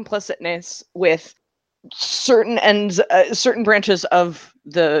complicitness with certain ends, certain branches of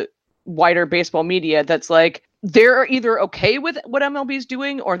the wider baseball media that's like, they're either okay with what MLB is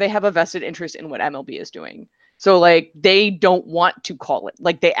doing or they have a vested interest in what MLB is doing. So like they don't want to call it,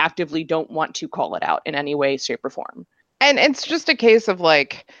 like they actively don't want to call it out in any way, shape, or form. And it's just a case of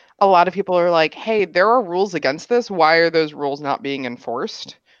like, a lot of people are like, hey, there are rules against this. Why are those rules not being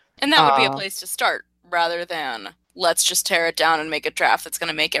enforced? And that would be a place to start rather than let's just tear it down and make a draft that's going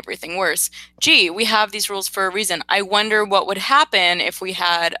to make everything worse. Gee, we have these rules for a reason. I wonder what would happen if we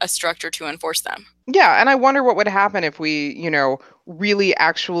had a structure to enforce them. Yeah, and I wonder what would happen if we, really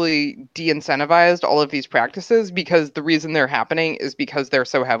actually de-incentivized all of these practices, because the reason they're happening is because they're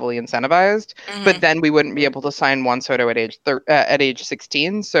so heavily incentivized. But then we wouldn't be able to sign Juan Soto at age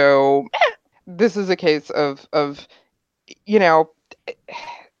 16. So this is a case of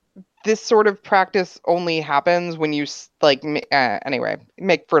this sort of practice only happens when you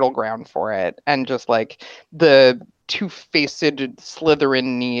make fertile ground for it, and just like the two-faced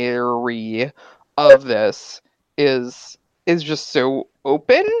Slytherin-ery of this is just so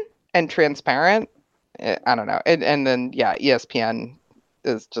open and transparent. I don't know. And then ESPN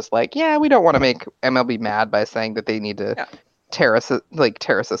is just like, yeah, we don't want to make MLB mad by saying that they need to tear a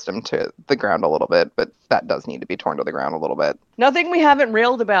system to the ground a little bit, but that does need to be torn to the ground a little bit. Nothing we haven't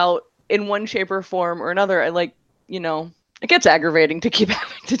railed about in one shape or form or another. It gets aggravating to keep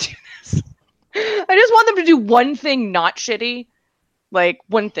having to do this. I just want them to do one thing not shitty. Like,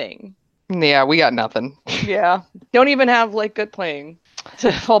 one thing. Yeah, we got nothing. Yeah. Don't even have, good playing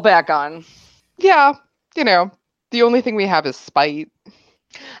to fall back on. Yeah, the only thing we have is spite.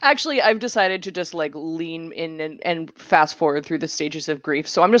 Actually, I've decided to just, lean in and fast forward through the stages of grief,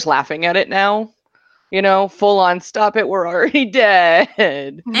 so I'm just laughing at it now. Full on, stop it, we're already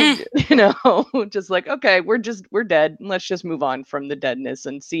dead. Just like, okay, we're dead. Let's just move on from the deadness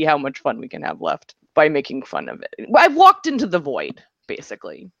and see how much fun we can have left by making fun of it. I've walked into the void,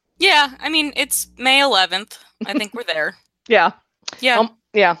 basically. Yeah, I mean, it's May 11th. I think we're there. Yeah. Yeah.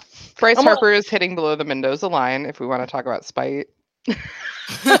 Yeah. Bryce Harper is hitting below the Mendoza line, if we want to talk about spite.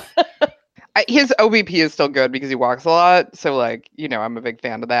 His OBP is still good because he walks a lot, so I'm a big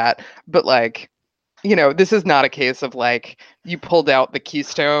fan of that. But this is not a case of you pulled out the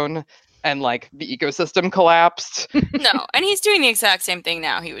keystone and the ecosystem collapsed. No, and he's doing the exact same thing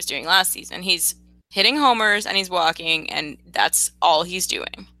now he was doing last season. He's hitting homers and he's walking, and that's all he's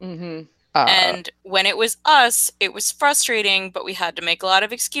doing. Mm-hmm. And when it was us, it was frustrating, but we had to make a lot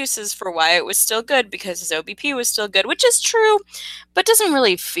of excuses for why it was still good because his OBP was still good, which is true, but doesn't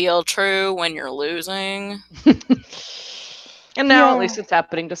really feel true when you're losing. And now at least it's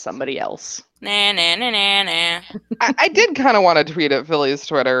happening to somebody else. Nah, nah, nah, nah, nah. I did kind of want to tweet at Philly's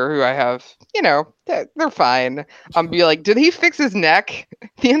Twitter, who I have, they're fine. Be like, did he fix his neck?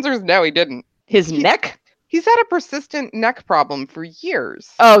 The answer is no, he didn't. His neck? He's had a persistent neck problem for years.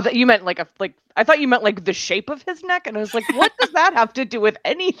 Oh, that you meant I thought you meant like the shape of his neck, and I was like, what does that have to do with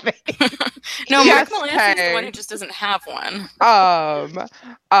anything? No, Yes, Mark Melancey is the one who just doesn't have one.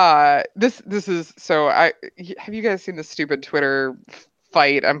 This is so. Have you guys seen the stupid Twitter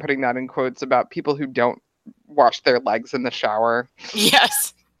fight? I'm putting that in quotes about people who don't wash their legs in the shower.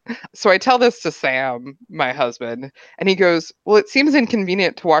 Yes. So I tell this to Sam, my husband, and he goes, well, it seems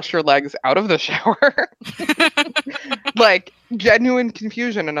inconvenient to wash your legs out of the shower. Like, genuine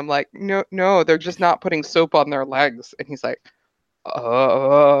confusion. And I'm like, no, they're just not putting soap on their legs. And he's like,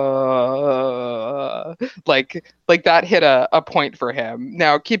 like that hit a point for him.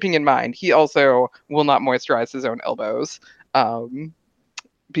 Now, keeping in mind, he also will not moisturize his own elbows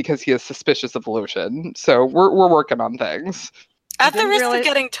because he is suspicious of lotion. So we're working on things. At the risk of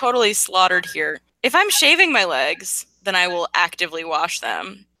getting totally slaughtered here, if I'm shaving my legs, then I will actively wash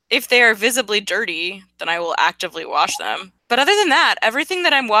them. If they are visibly dirty, then I will actively wash them. But other than that, everything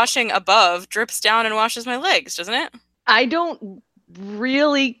that I'm washing above drips down and washes my legs, doesn't it? I don't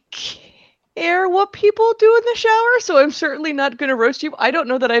really care what people do in the shower, so I'm certainly not going to roast you. I don't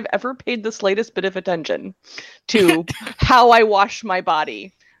know that I've ever paid the slightest bit of attention to how I wash my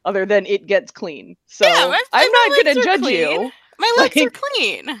body, other than it gets clean. So yeah, I'm not going to judge you. My legs are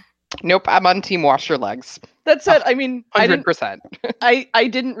clean. Nope, I'm on team wash your legs. That said, I mean, 100%. I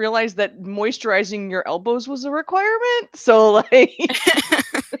didn't realize that moisturizing your elbows was a requirement. So, like,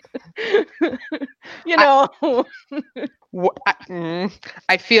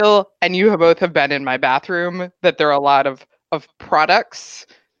 I feel, and you both have been in my bathroom, that there are a lot of products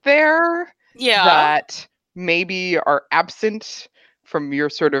there that maybe are absent from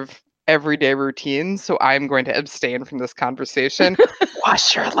your sort of everyday routine. So I'm going to abstain from this conversation.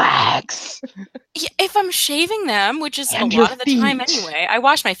 Wash your legs. Yeah, if I'm shaving them, which is a lot of the time anyway, I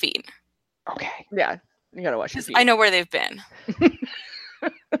wash my feet. Okay. Yeah, you gotta wash your feet. I know where they've been.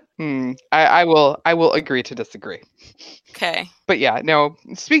 I will agree to disagree. Okay. But yeah, no.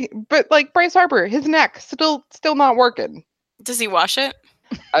 But like Bryce Harper, his neck still not working. Does he wash it?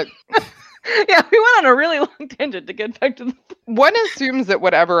 Yeah, we went on a really long tangent to get back to the... One assumes that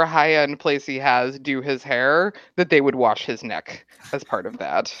whatever high-end place he has do his hair, that they would wash his neck as part of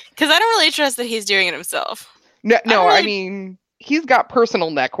that. Because I don't really trust that he's doing it himself. No, I mean, he's got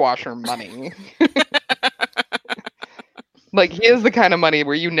personal neck washer money. Like, he is the kind of money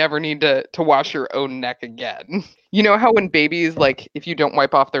where you never need to wash your own neck again. You know how when babies, like, if you don't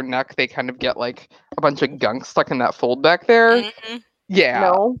wipe off their neck, they kind of get, like, a bunch of gunk stuck in that fold back there? Mm-hmm. Yeah.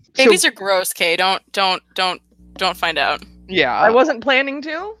 No. Babies are gross, Kay. Don't find out. Yeah. I wasn't planning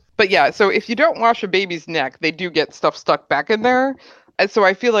to. But yeah, so if you don't wash a baby's neck, they do get stuff stuck back in there. And so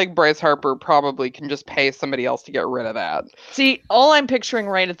I feel like Bryce Harper probably can just pay somebody else to get rid of that. See, all I'm picturing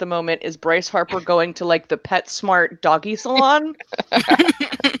right at the moment is Bryce Harper going to like the PetSmart doggy salon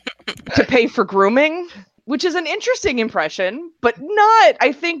to pay for grooming, which is an interesting impression, but not,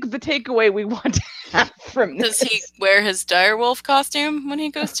 I think, the takeaway we want to have from this. Does he wear his direwolf costume when he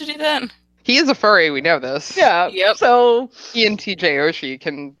goes to do that? He is a furry, we know this. Yeah. Yep. So he and TJ Oshie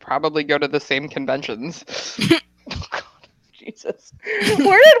can probably go to the same conventions. Oh, God, Jesus.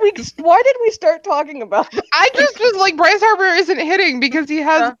 Why did we start talking about this? I just was like, Bryce Harper isn't hitting because he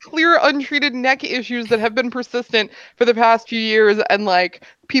has clear untreated neck issues that have been persistent for the past few years, and like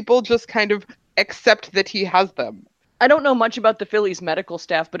people just kind of accept that he has them. I don't know much about the Phillies medical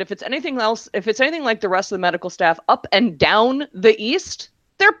staff, but if it's anything like the rest of the medical staff up and down the East,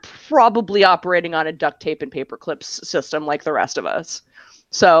 they're probably operating on a duct tape and paper clips system like the rest of us.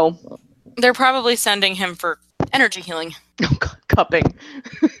 So they're probably sending him for energy healing. Oh, God, cupping.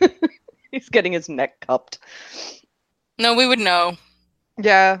 He's getting his neck cupped. No, we would know.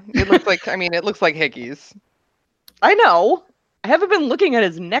 Yeah, it looks like Hickey's. I know. I haven't been looking at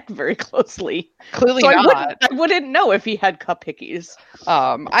his neck very closely. Clearly so not. I wouldn't know if he had cup hickeys.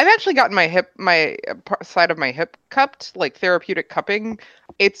 I've actually gotten my side of my hip cupped, like therapeutic cupping.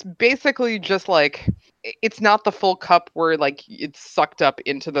 It's basically just like, it's not the full cup where like it's sucked up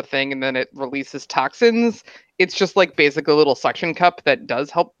into the thing and then it releases toxins. It's just like basically a little suction cup that does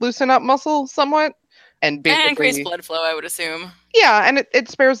help loosen up muscle somewhat. And basically increase blood flow, I would assume. Yeah, and it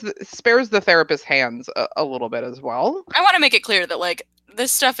spares the therapist's hands a little bit as well. I want to make it clear that like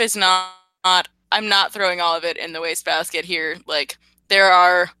this stuff is not I'm not throwing all of it in the wastebasket here. Like, there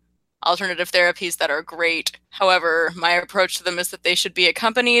are alternative therapies that are great. However, my approach to them is that they should be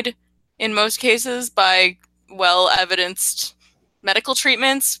accompanied, in most cases, by well-evidenced medical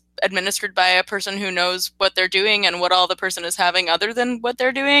treatments administered by a person who knows what they're doing and what all the person is having other than what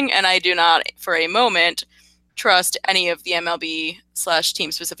they're doing. And I do not, for a moment, trust any of the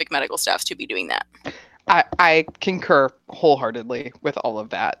MLB/team-specific medical staffs to be doing that. I concur wholeheartedly with all of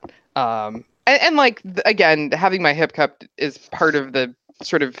that. And like, again, having my hip cupped is part of the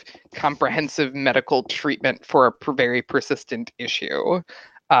sort of comprehensive medical treatment for a very persistent issue.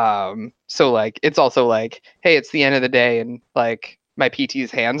 So like, it's also like, hey, it's the end of the day and like my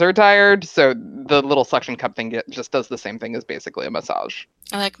PT's hands are tired. So the little suction cup thing just does the same thing as basically a massage.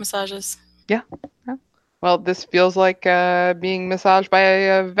 I like massages. Yeah. Well, this feels like being massaged by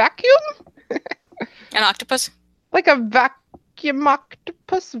a vacuum. An octopus? Like a vacuum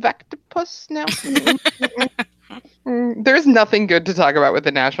octopus, vactopus now. There's nothing good to talk about with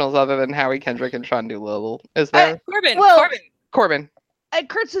the Nationals other than Howie Kendrick and Sean Doolittle, is there? Corbin.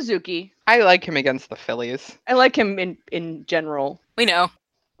 Kurt Suzuki. I like him against the Phillies. I like him in general. We know.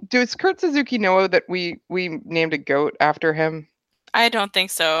 Does Kurt Suzuki know that we named a goat after him? I don't think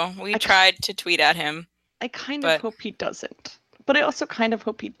so. We tried to tweet at him. I kind of hope he doesn't. But I also kind of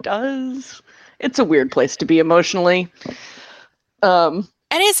hope he does. It's a weird place to be emotionally. And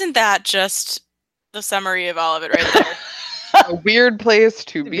isn't that just the summary of all of it right there? A weird place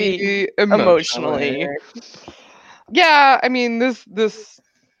to be emotionally. Yeah, I mean, this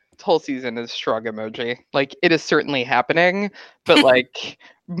whole season is shrug emoji. Like, it is certainly happening, but like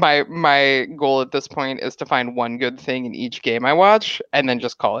my goal at this point is to find one good thing in each game I watch and then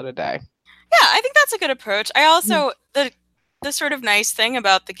just call it a day. Yeah, I think that's a good approach. I also the sort of nice thing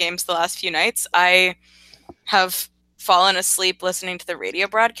about the games the last few nights, I have fallen asleep listening to the radio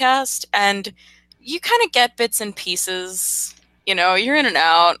broadcast, and you kind of get bits and pieces. You know, you're in and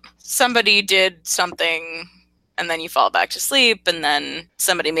out. Somebody did something, and then you fall back to sleep, and then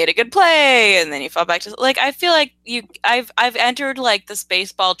somebody made a good play, and then you fall back to like. I feel like I've entered like this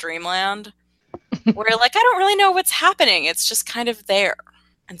baseball dreamland where like I don't really know what's happening. It's just kind of there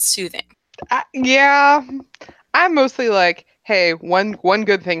and soothing. Yeah, I'm mostly like, hey, one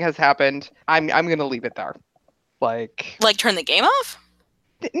good thing has happened. I'm gonna leave it there. Like turn the game off?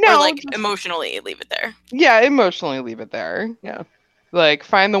 No, or like emotionally leave it there. Yeah, emotionally leave it there. Yeah. Like,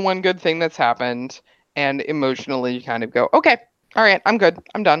 find the one good thing that's happened and emotionally kind of go, okay, all right, I'm good.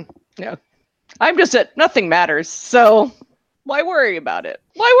 I'm done. Yeah. I'm just at nothing matters. So why worry about it?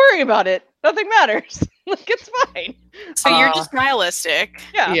 Why worry about it? Nothing matters. Like, it's fine. So you're just nihilistic.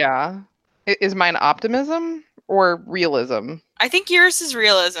 Yeah. Yeah. Is mine optimism or realism? I think yours is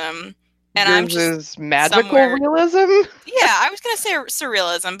realism. And yours I'm just is magical realism? Yeah, I was going to say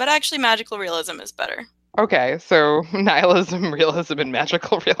surrealism, but actually magical realism is better. Okay, so nihilism, realism, and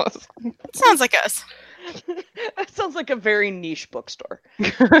magical realism. Sounds like us. That sounds like a very niche bookstore.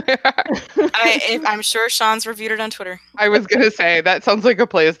 I'm sure Sean's reviewed it on Twitter. I was going to say, that sounds like a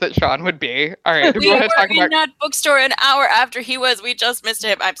place that Sean would be. All right, we were in that bookstore an hour after he was. We just missed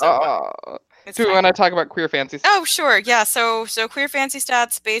him. I'm so do we want to talk about Queer Fancy Stats? Oh, sure. Yeah, so Queer Fancy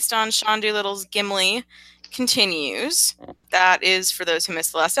Stats based on Sean Doolittle's Gimli continues. That is, for those who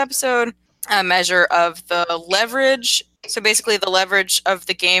missed the last episode, a measure of the leverage. So basically the leverage of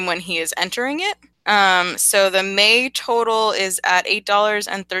the game when he is entering it. So the May total is at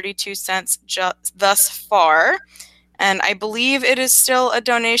 $8.32 thus far. And I believe it is still a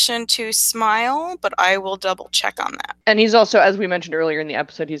donation to Smile, but I will double check on that. And he's also, as we mentioned earlier in the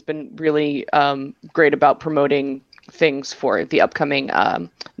episode, he's been really great about promoting things for the upcoming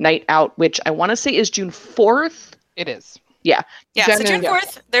night out, which I want to say is June 4th. It is. Yeah. Yeah, so June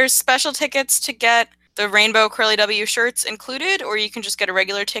 4th, there's special tickets to get the Rainbow Curly W shirts included, or you can just get a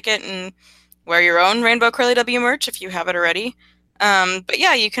regular ticket and wear your own Rainbow Curly W merch if you have it already. But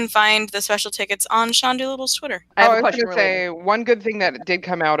yeah, you can find the special tickets on Sean Doolittle's Twitter. I was going to say, one good thing that did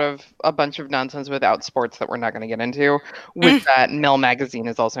come out of a bunch of nonsense without sports that we're not going to get into was that Mel Magazine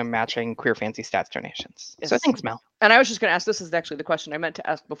is also matching Queer Fancy Stats donations. Yes. So thanks, Mel. And I was just going to ask, this is actually the question I meant to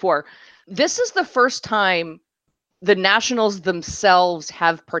ask before. This is the first time the Nationals themselves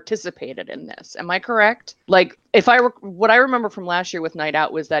have participated in this. Am I correct? Like, what I remember from last year with Night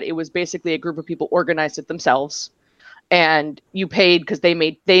Out was that it was basically a group of people organized it themselves. And you paid because they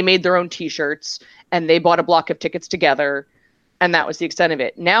made their own T-shirts and they bought a block of tickets together, and that was the extent of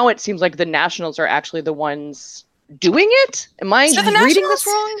it. Now it seems like the Nationals are actually the ones doing it. Am I reading this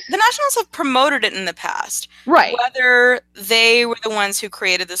wrong? The Nationals have promoted it in the past, right? Whether they were the ones who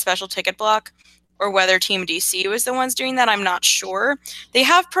created the special ticket block, or whether Team DC was the ones doing that. I'm not sure. They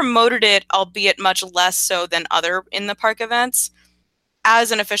have promoted it, albeit much less so than other in the park events,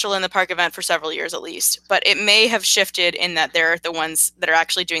 as an official in the park event for several years at least. But it may have shifted in that they're the ones that are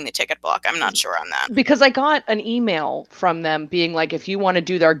actually doing the ticket block. I'm not sure on that. Because I got an email from them being like, if you want to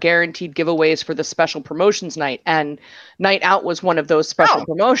do their guaranteed giveaways for the special promotions night, and Night Out was one of those special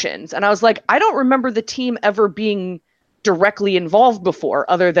promotions. And I was like, I don't remember the team ever being directly involved before,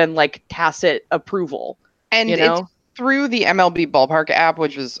 other than like tacit approval. And it's through the MLB Ballpark app,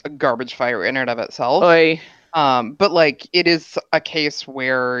 which is a garbage fire in and of itself. Oy. But like it is a case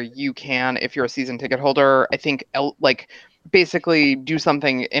where you can, if you're a season ticket holder, I think like basically do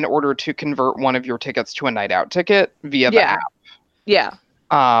something in order to convert one of your tickets to a Night Out ticket via the app. Yeah.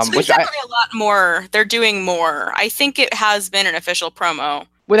 So there's definitely a lot more. They're doing more. I think it has been an official promo.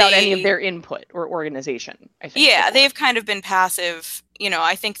 Without any of their input or organization, I think. Yeah, they've kind of been passive.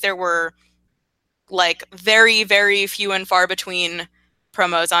 I think there were like very, very few and far between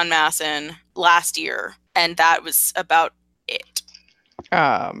promos on Masson last year. And that was about it.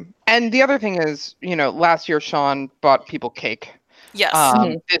 And the other thing is, last year Sean bought people cake. Yes.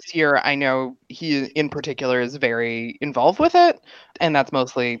 This year, I know he in particular is very involved with it, and that's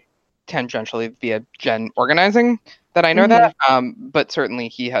mostly tangentially via Jen organizing that I know that. But certainly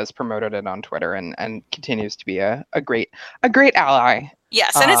he has promoted it on Twitter and continues to be a great ally.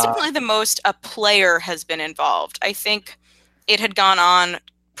 Yes, and it's definitely the most a player has been involved. I think it had gone on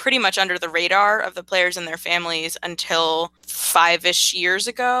pretty much under the radar of the players and their families until 5-ish years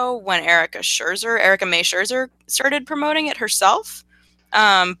ago when Erica May Scherzer started promoting it herself.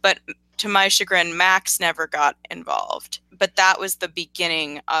 But to my chagrin, Max never got involved. But that was the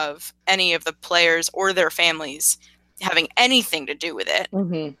beginning of any of the players or their families having anything to do with it.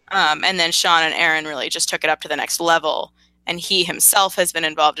 And then Sean and Aaron really just took it up to the next level. And he himself has been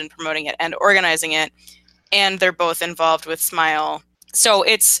involved in promoting it and organizing it. And they're both involved with Smile. So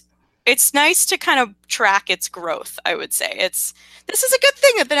it's nice to kind of track its growth, I would say. This is a good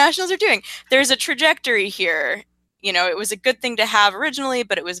thing that the Nationals are doing. There's a trajectory here. It was a good thing to have originally,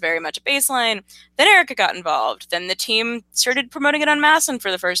 but it was very much a baseline. Then Erica got involved. Then the team started promoting it on Masson for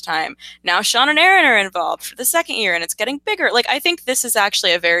the first time. Now Sean and Aaron are involved for the second year, and it's getting bigger. Like, I think this is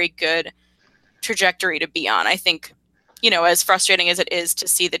actually a very good trajectory to be on. I think, as frustrating as it is to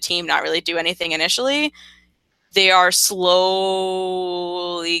see the team not really do anything initially, they are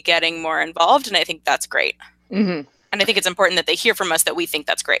slowly getting more involved, and I think that's great. And I think it's important that they hear from us that we think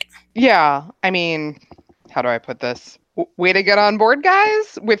that's great. Yeah, I mean, how do I put this? Way to get on board,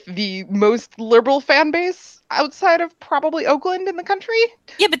 guys, with the most liberal fan base outside of probably Oakland in the country.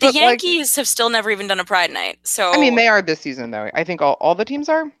 Yeah, but the Yankees have still never even done a Pride Night. So I mean, they are this season, though. I think all the teams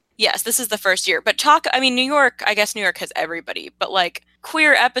are. Yes, this is the first year. But New York, I guess New York has everybody. But like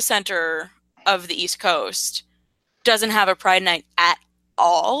queer epicenter of the East Coast doesn't have a Pride Night at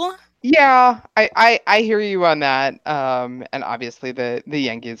all. Yeah, I hear you on that. And obviously the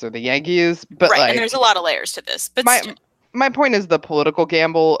Yankees are the Yankees, but right, and there's a lot of layers to this. But my point is the political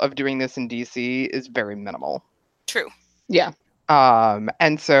gamble of doing this in DC is very minimal. True. Yeah.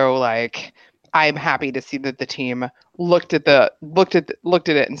 And so like I'm happy to see that the team looked at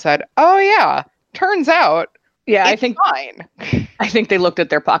it and said, "Oh yeah, turns out I think fine." I think they looked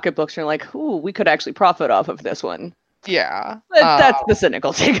at their pocketbooks and were like, "Ooh, we could actually profit off of this one." Yeah. That's the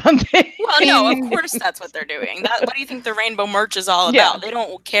cynical take on things. Well, no, of course that's what they're doing. What do you think the rainbow merch is all about? They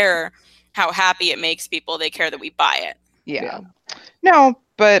don't care how happy it makes people. They care that we buy it. Yeah. No,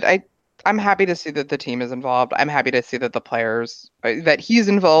 but I'm happy to see that the team is involved. I'm happy to see that the players, that he's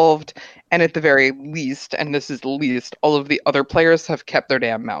involved. And at the very least, and this is the least, all of the other players have kept their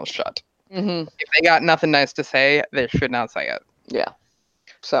damn mouths shut. If they got nothing nice to say, they should not say it. Yeah.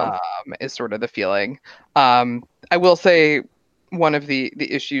 So is sort of the feeling. I will say one of the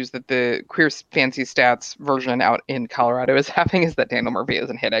issues that the Queer Fancy Stats version out in Colorado is having is that Daniel Murphy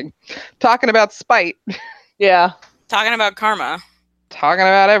isn't hitting. Talking about spite. Yeah. Talking about karma. Talking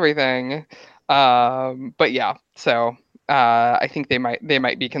about everything. But yeah, so I think they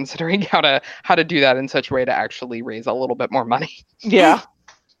might be considering how to do that in such a way to actually raise a little bit more money. Yeah.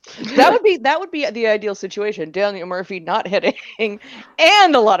 That would be the ideal situation. Daniel Murphy not hitting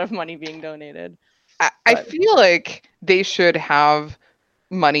and a lot of money being donated. I feel like they should have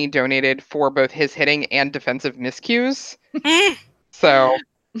money donated for both his hitting and defensive miscues. So,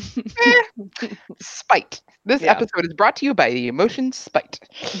 spite. This episode is brought to you by the emotion spite.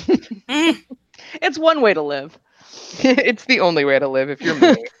 It's one way to live. It's the only way to live if you're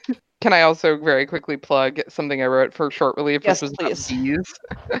me. Can I also very quickly plug something I wrote for Short Relief, yes, which was please. about bees?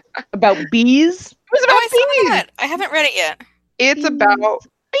 About bees? It was about bees. I haven't read it yet. It's about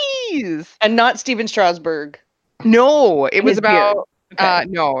bees. And not Steven Strasberg. No, it was His beard. about Okay.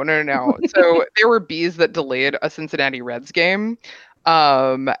 no. So there were bees that delayed a Cincinnati Reds game.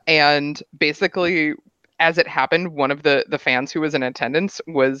 And basically, as it happened, one of the fans who was in attendance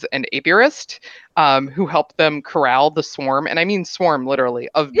was an apiarist, who helped them corral the swarm, and I mean swarm literally,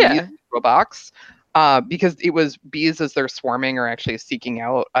 of bees Yeah. into a box. Because it was bees as they're swarming are actually seeking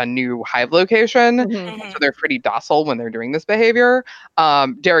out a new hive location. Mhm. So they're pretty docile when they're doing this behavior.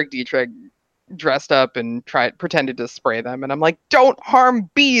 Derek Dietrich dressed up and pretended to spray them, and I'm like, don't harm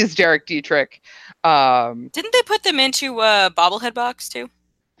bees, Derek Dietrich. Didn't they put them into a bobblehead box too?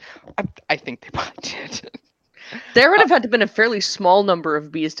 I think they probably did. There would have had to been a fairly small number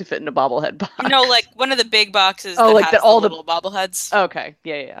of bees to fit in a bobblehead box. No, like one of the big boxes Oh, that like has that all the the- little bobbleheads. Okay.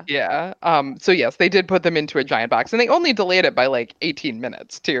 Yeah. Yeah. So yes, they did put them into a giant box, and they only delayed it by like 18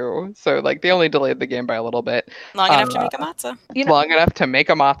 minutes too. So like they only delayed the game by a little bit. Long enough to make a matzah. You know- Long enough to make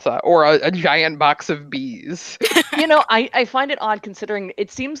a matzah or a giant box of bees. I find it odd considering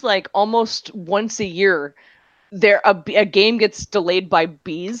it seems like almost once a year a game gets delayed by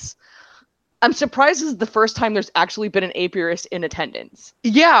bees. I'm surprised this is the first time there's actually been an apiarist in attendance.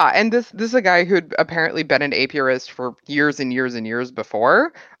 Yeah, and this is a guy who'd apparently been an apiarist for years and years and years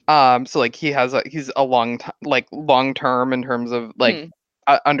before. So like he's a long term in terms of like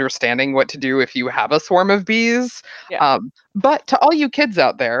understanding what to do if you have a swarm of bees. Yeah. But to all you kids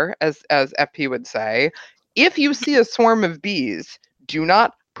out there, as FP would say, if you see a swarm of bees, do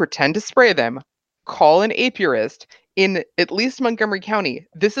not pretend to spray them. Call an apiarist. In at least Montgomery County,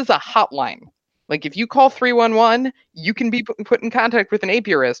 this is a hotline. Like if you call 311, you can be put in contact with an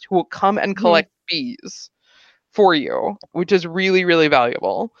apiarist who will come and collect bees for you, which is really, really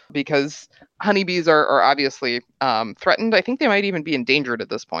valuable because honeybees are obviously threatened. I think they might even be endangered at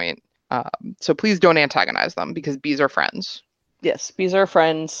this point. So please don't antagonize them because bees are friends. Yes, bees are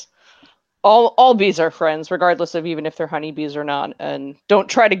friends. All bees are friends, regardless of even if they're honeybees or not. And don't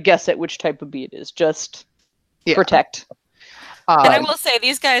try to guess at which type of bee it is. Just protect. And I will say,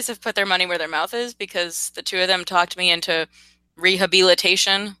 these guys have put their money where their mouth is because the two of them talked me into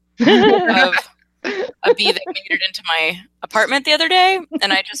rehabilitation of a bee that made it into my apartment the other day,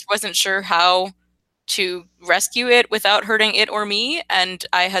 and I just wasn't sure how to rescue it without hurting it or me, and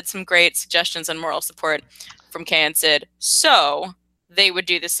I had some great suggestions and moral support from Kay and Sid, so they would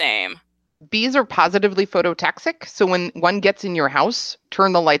do the same. Bees are positively phototoxic, so when one gets in your house,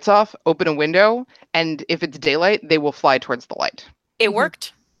 turn the lights off, open a window, and if it's daylight, they will fly towards the light. It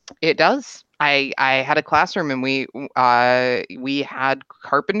worked. It does. I had a classroom and we had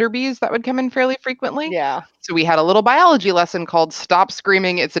carpenter bees that would come in fairly frequently. Yeah. So we had a little biology lesson called "Stop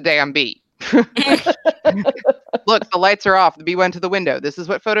Screaming, It's a Damn Bee." Look, the lights are off. The bee went to the window. This is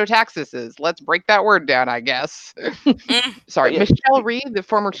what phototaxis is. Let's break that word down, I guess. Sorry. Yeah. Michelle Rhee, the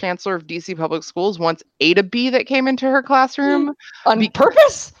former chancellor of DC Public Schools, once ate a bee that came into her classroom. On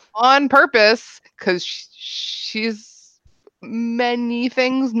purpose? On purpose, because she's many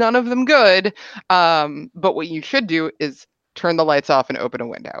things, none of them good. But what you should do is turn the lights off and open a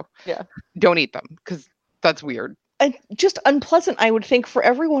window. Yeah. Don't eat them, because that's weird. And just unpleasant, I would think, for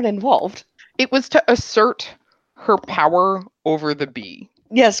everyone involved. It was to assert her power over the bee.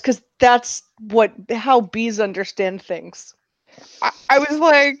 Yes, because that's how bees understand things. I was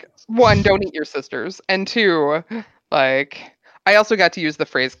like, one, don't eat your sisters, and two, like, I also got to use the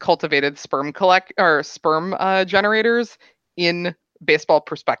phrase "cultivated sperm generators" in baseball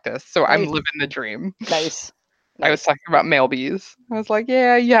prospectus, so I'm living the dream. Nice. I was talking about male bees. I was like,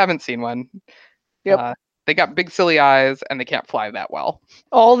 yeah, you haven't seen one. Yep. They got big silly eyes and they can't fly that well.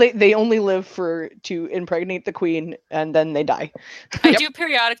 They only live to impregnate the queen and then they die. I do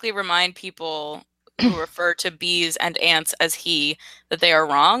periodically remind people who refer to bees and ants as he that they are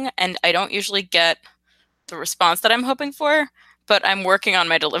wrong, and I don't usually get the response that I'm hoping for, but I'm working on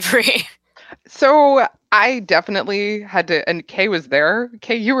my delivery. So I definitely had to, and Kay was there.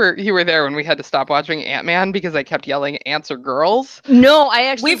 Kay, you were there when we had to stop watching Ant-Man because I kept yelling ants are girls. No, I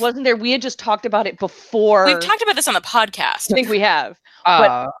actually wasn't there. We had just talked about it before. We've talked about this on the podcast. I think we have.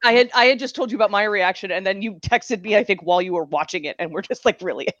 But I had just told you about my reaction, and then you texted me, I think, while you were watching it, and we're just like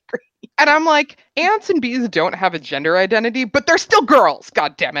really angry. And I'm like, ants and bees don't have a gender identity, but they're still girls.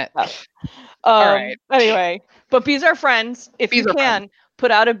 God damn it. All right. Anyway, but bees are friends. If Bees you are can, friends.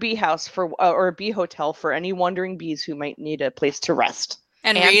 put out a bee house or a bee hotel for any wandering bees who might need a place to rest.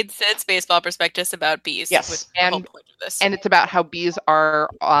 And read Sid's baseball prospectus about bees. Yes. With the whole point of this. And it's about how bees are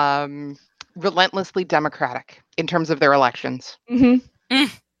relentlessly democratic in terms of their elections. Mm-hmm.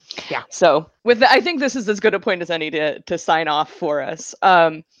 Yeah. So with that, I think this is as good a point as any to sign off for us.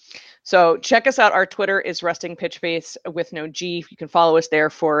 So check us out. Our Twitter is Resting Pitch Face with no G. You can follow us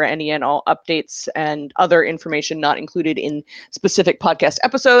there for any and all updates and other information not included in specific podcast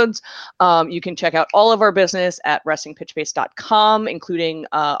episodes. You can check out all of our business at restingpitchface.com, including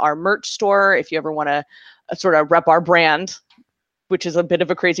our merch store if you ever want to sort of rep our brand, which is a bit of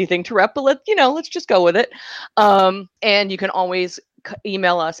a crazy thing to rep, but let's just go with it. And you can always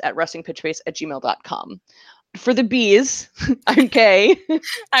email us at restingpitchface@gmail.com. For the bees, I'm Kay.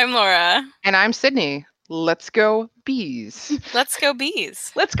 I'm Laura. And I'm Sydney. Let's go bees. Let's go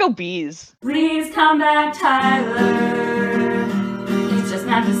bees. Let's go bees. Please come back, Tyler. It's just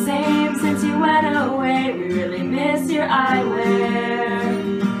not the same since you went away. We really miss your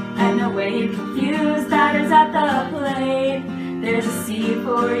eyewear. And no way you confuse batters at the plate. There's a C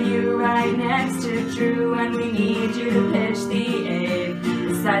for you right next to Drew, and we need you to pitch the 8.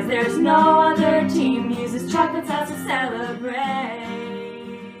 Besides, there's no other team uses chocolates as a celebrate.